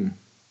 2-1 win.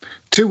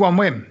 2-1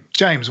 win.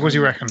 James, what do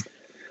you reckon?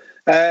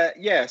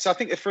 So I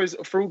think for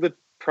all the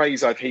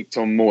praise I've heaped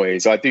on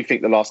Moyes, I do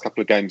think the last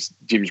couple of games,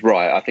 Jim's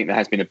right. I think there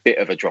has been a bit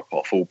of a drop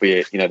off,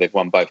 albeit they've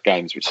won both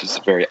games, which is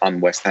a very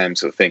un-West Ham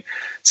sort of thing.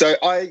 So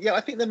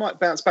I think they might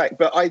bounce back.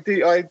 But I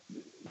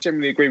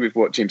generally agree with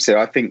what Jim said.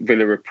 I think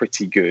Villa are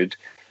pretty good.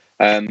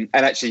 And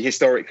actually,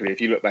 historically,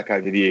 if you look back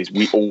over the years,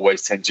 we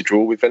always tend to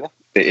draw with Villa.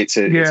 It's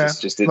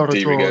just a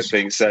de rigueur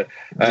thing. So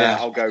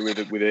I'll go with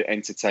an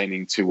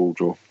entertaining 2-2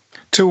 draw.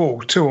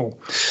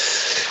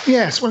 2-2.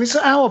 Yes, well, it's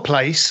at our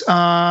place.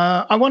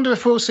 I wonder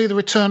if we'll see the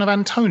return of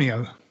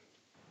Antonio.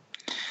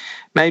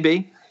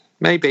 Maybe.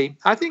 I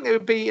think it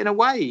would be, in a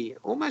way,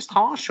 almost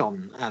harsh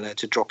on Ala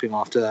to drop him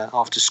after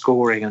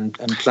scoring and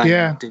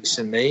playing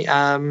decently.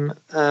 And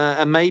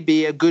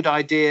maybe a good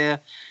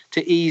idea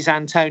to ease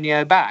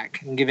Antonio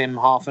back and give him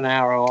half an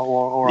hour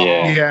or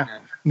yeah.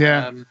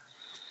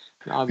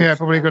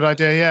 Probably a good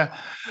idea. Yeah.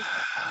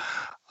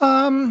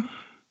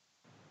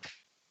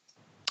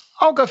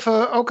 I'll go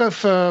for.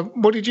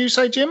 What did you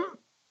say, Jim?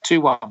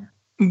 2-1.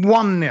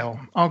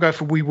 1-0. I'll go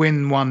for we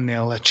win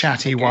 1-0. A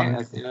chatty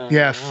one.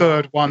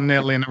 Third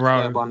 1-0 in a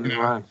row. Third one in a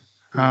row.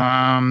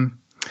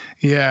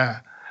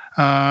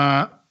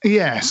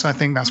 Yes, I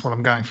think that's what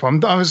I'm going for.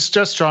 I was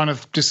just trying to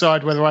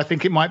decide whether I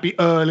think it might be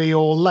early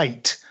or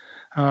late.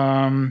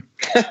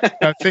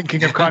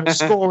 Thinking of kind of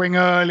scoring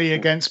early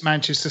against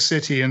Manchester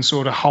City and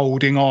sort of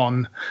holding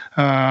on,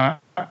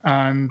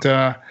 failing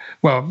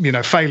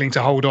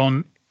to hold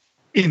on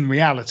in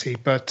reality.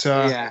 But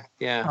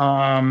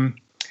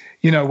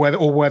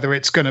whether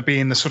it's going to be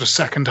in the sort of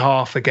second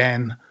half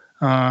again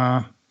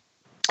or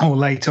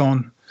late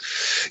on.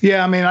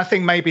 Yeah, I mean, I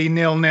think maybe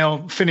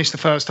 0-0, finish the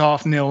first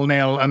half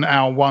 0-0, and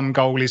our 1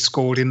 goal is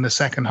scored in the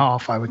second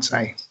half, I would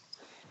say.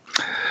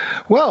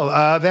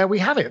 Well, there we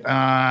have it.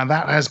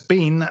 That has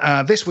been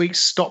this week's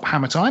Stop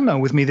Hammer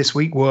Time. With me this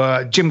week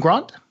were Jim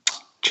Grant.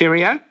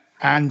 Cheerio.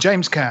 And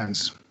James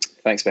Cairns.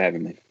 Thanks for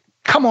having me.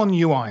 Come on,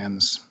 you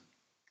Irons.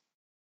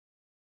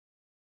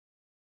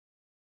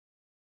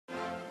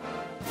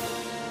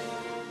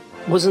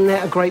 Wasn't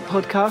that a great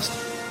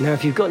podcast? Now,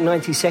 if you've got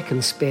 90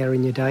 seconds spare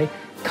in your day,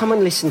 come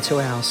and listen to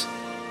ours.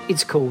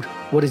 It's called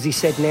What Has He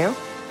Said Now?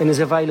 And is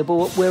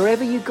available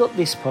wherever you got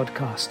this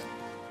podcast.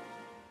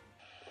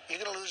 You're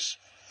going to lose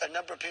a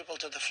number of people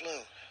to the flu.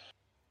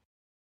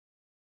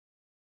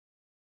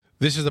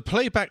 This is a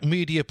Playback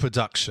Media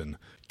production.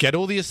 Get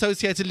all the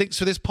associated links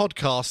for this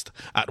podcast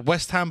at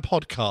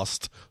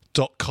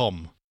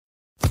westhampodcast.com.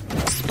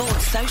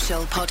 Sports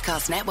Social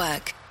Podcast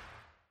Network.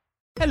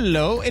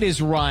 Hello, it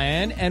is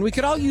Ryan, and we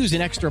could all use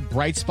an extra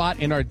bright spot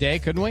in our day,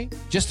 couldn't we?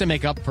 Just to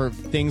make up for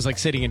things like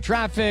sitting in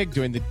traffic,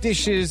 doing the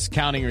dishes,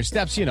 counting your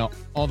steps,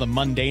 all the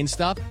mundane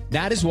stuff.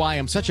 That is why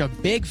I'm such a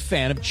big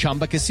fan of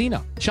Chumba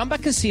Casino. Chumba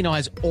Casino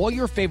has all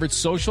your favorite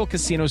social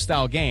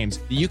casino-style games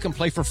that you can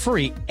play for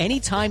free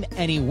anytime,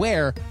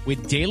 anywhere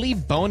with daily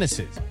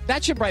bonuses.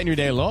 That should brighten your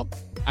day a little.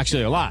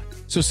 Actually, a lot.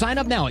 So sign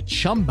up now at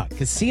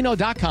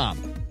ChumbaCasino.com.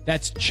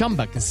 That's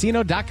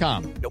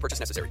ChumbaCasino.com. No purchase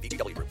necessary.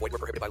 VGW Group. Void where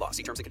prohibited by law.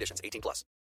 See terms and conditions. 18+.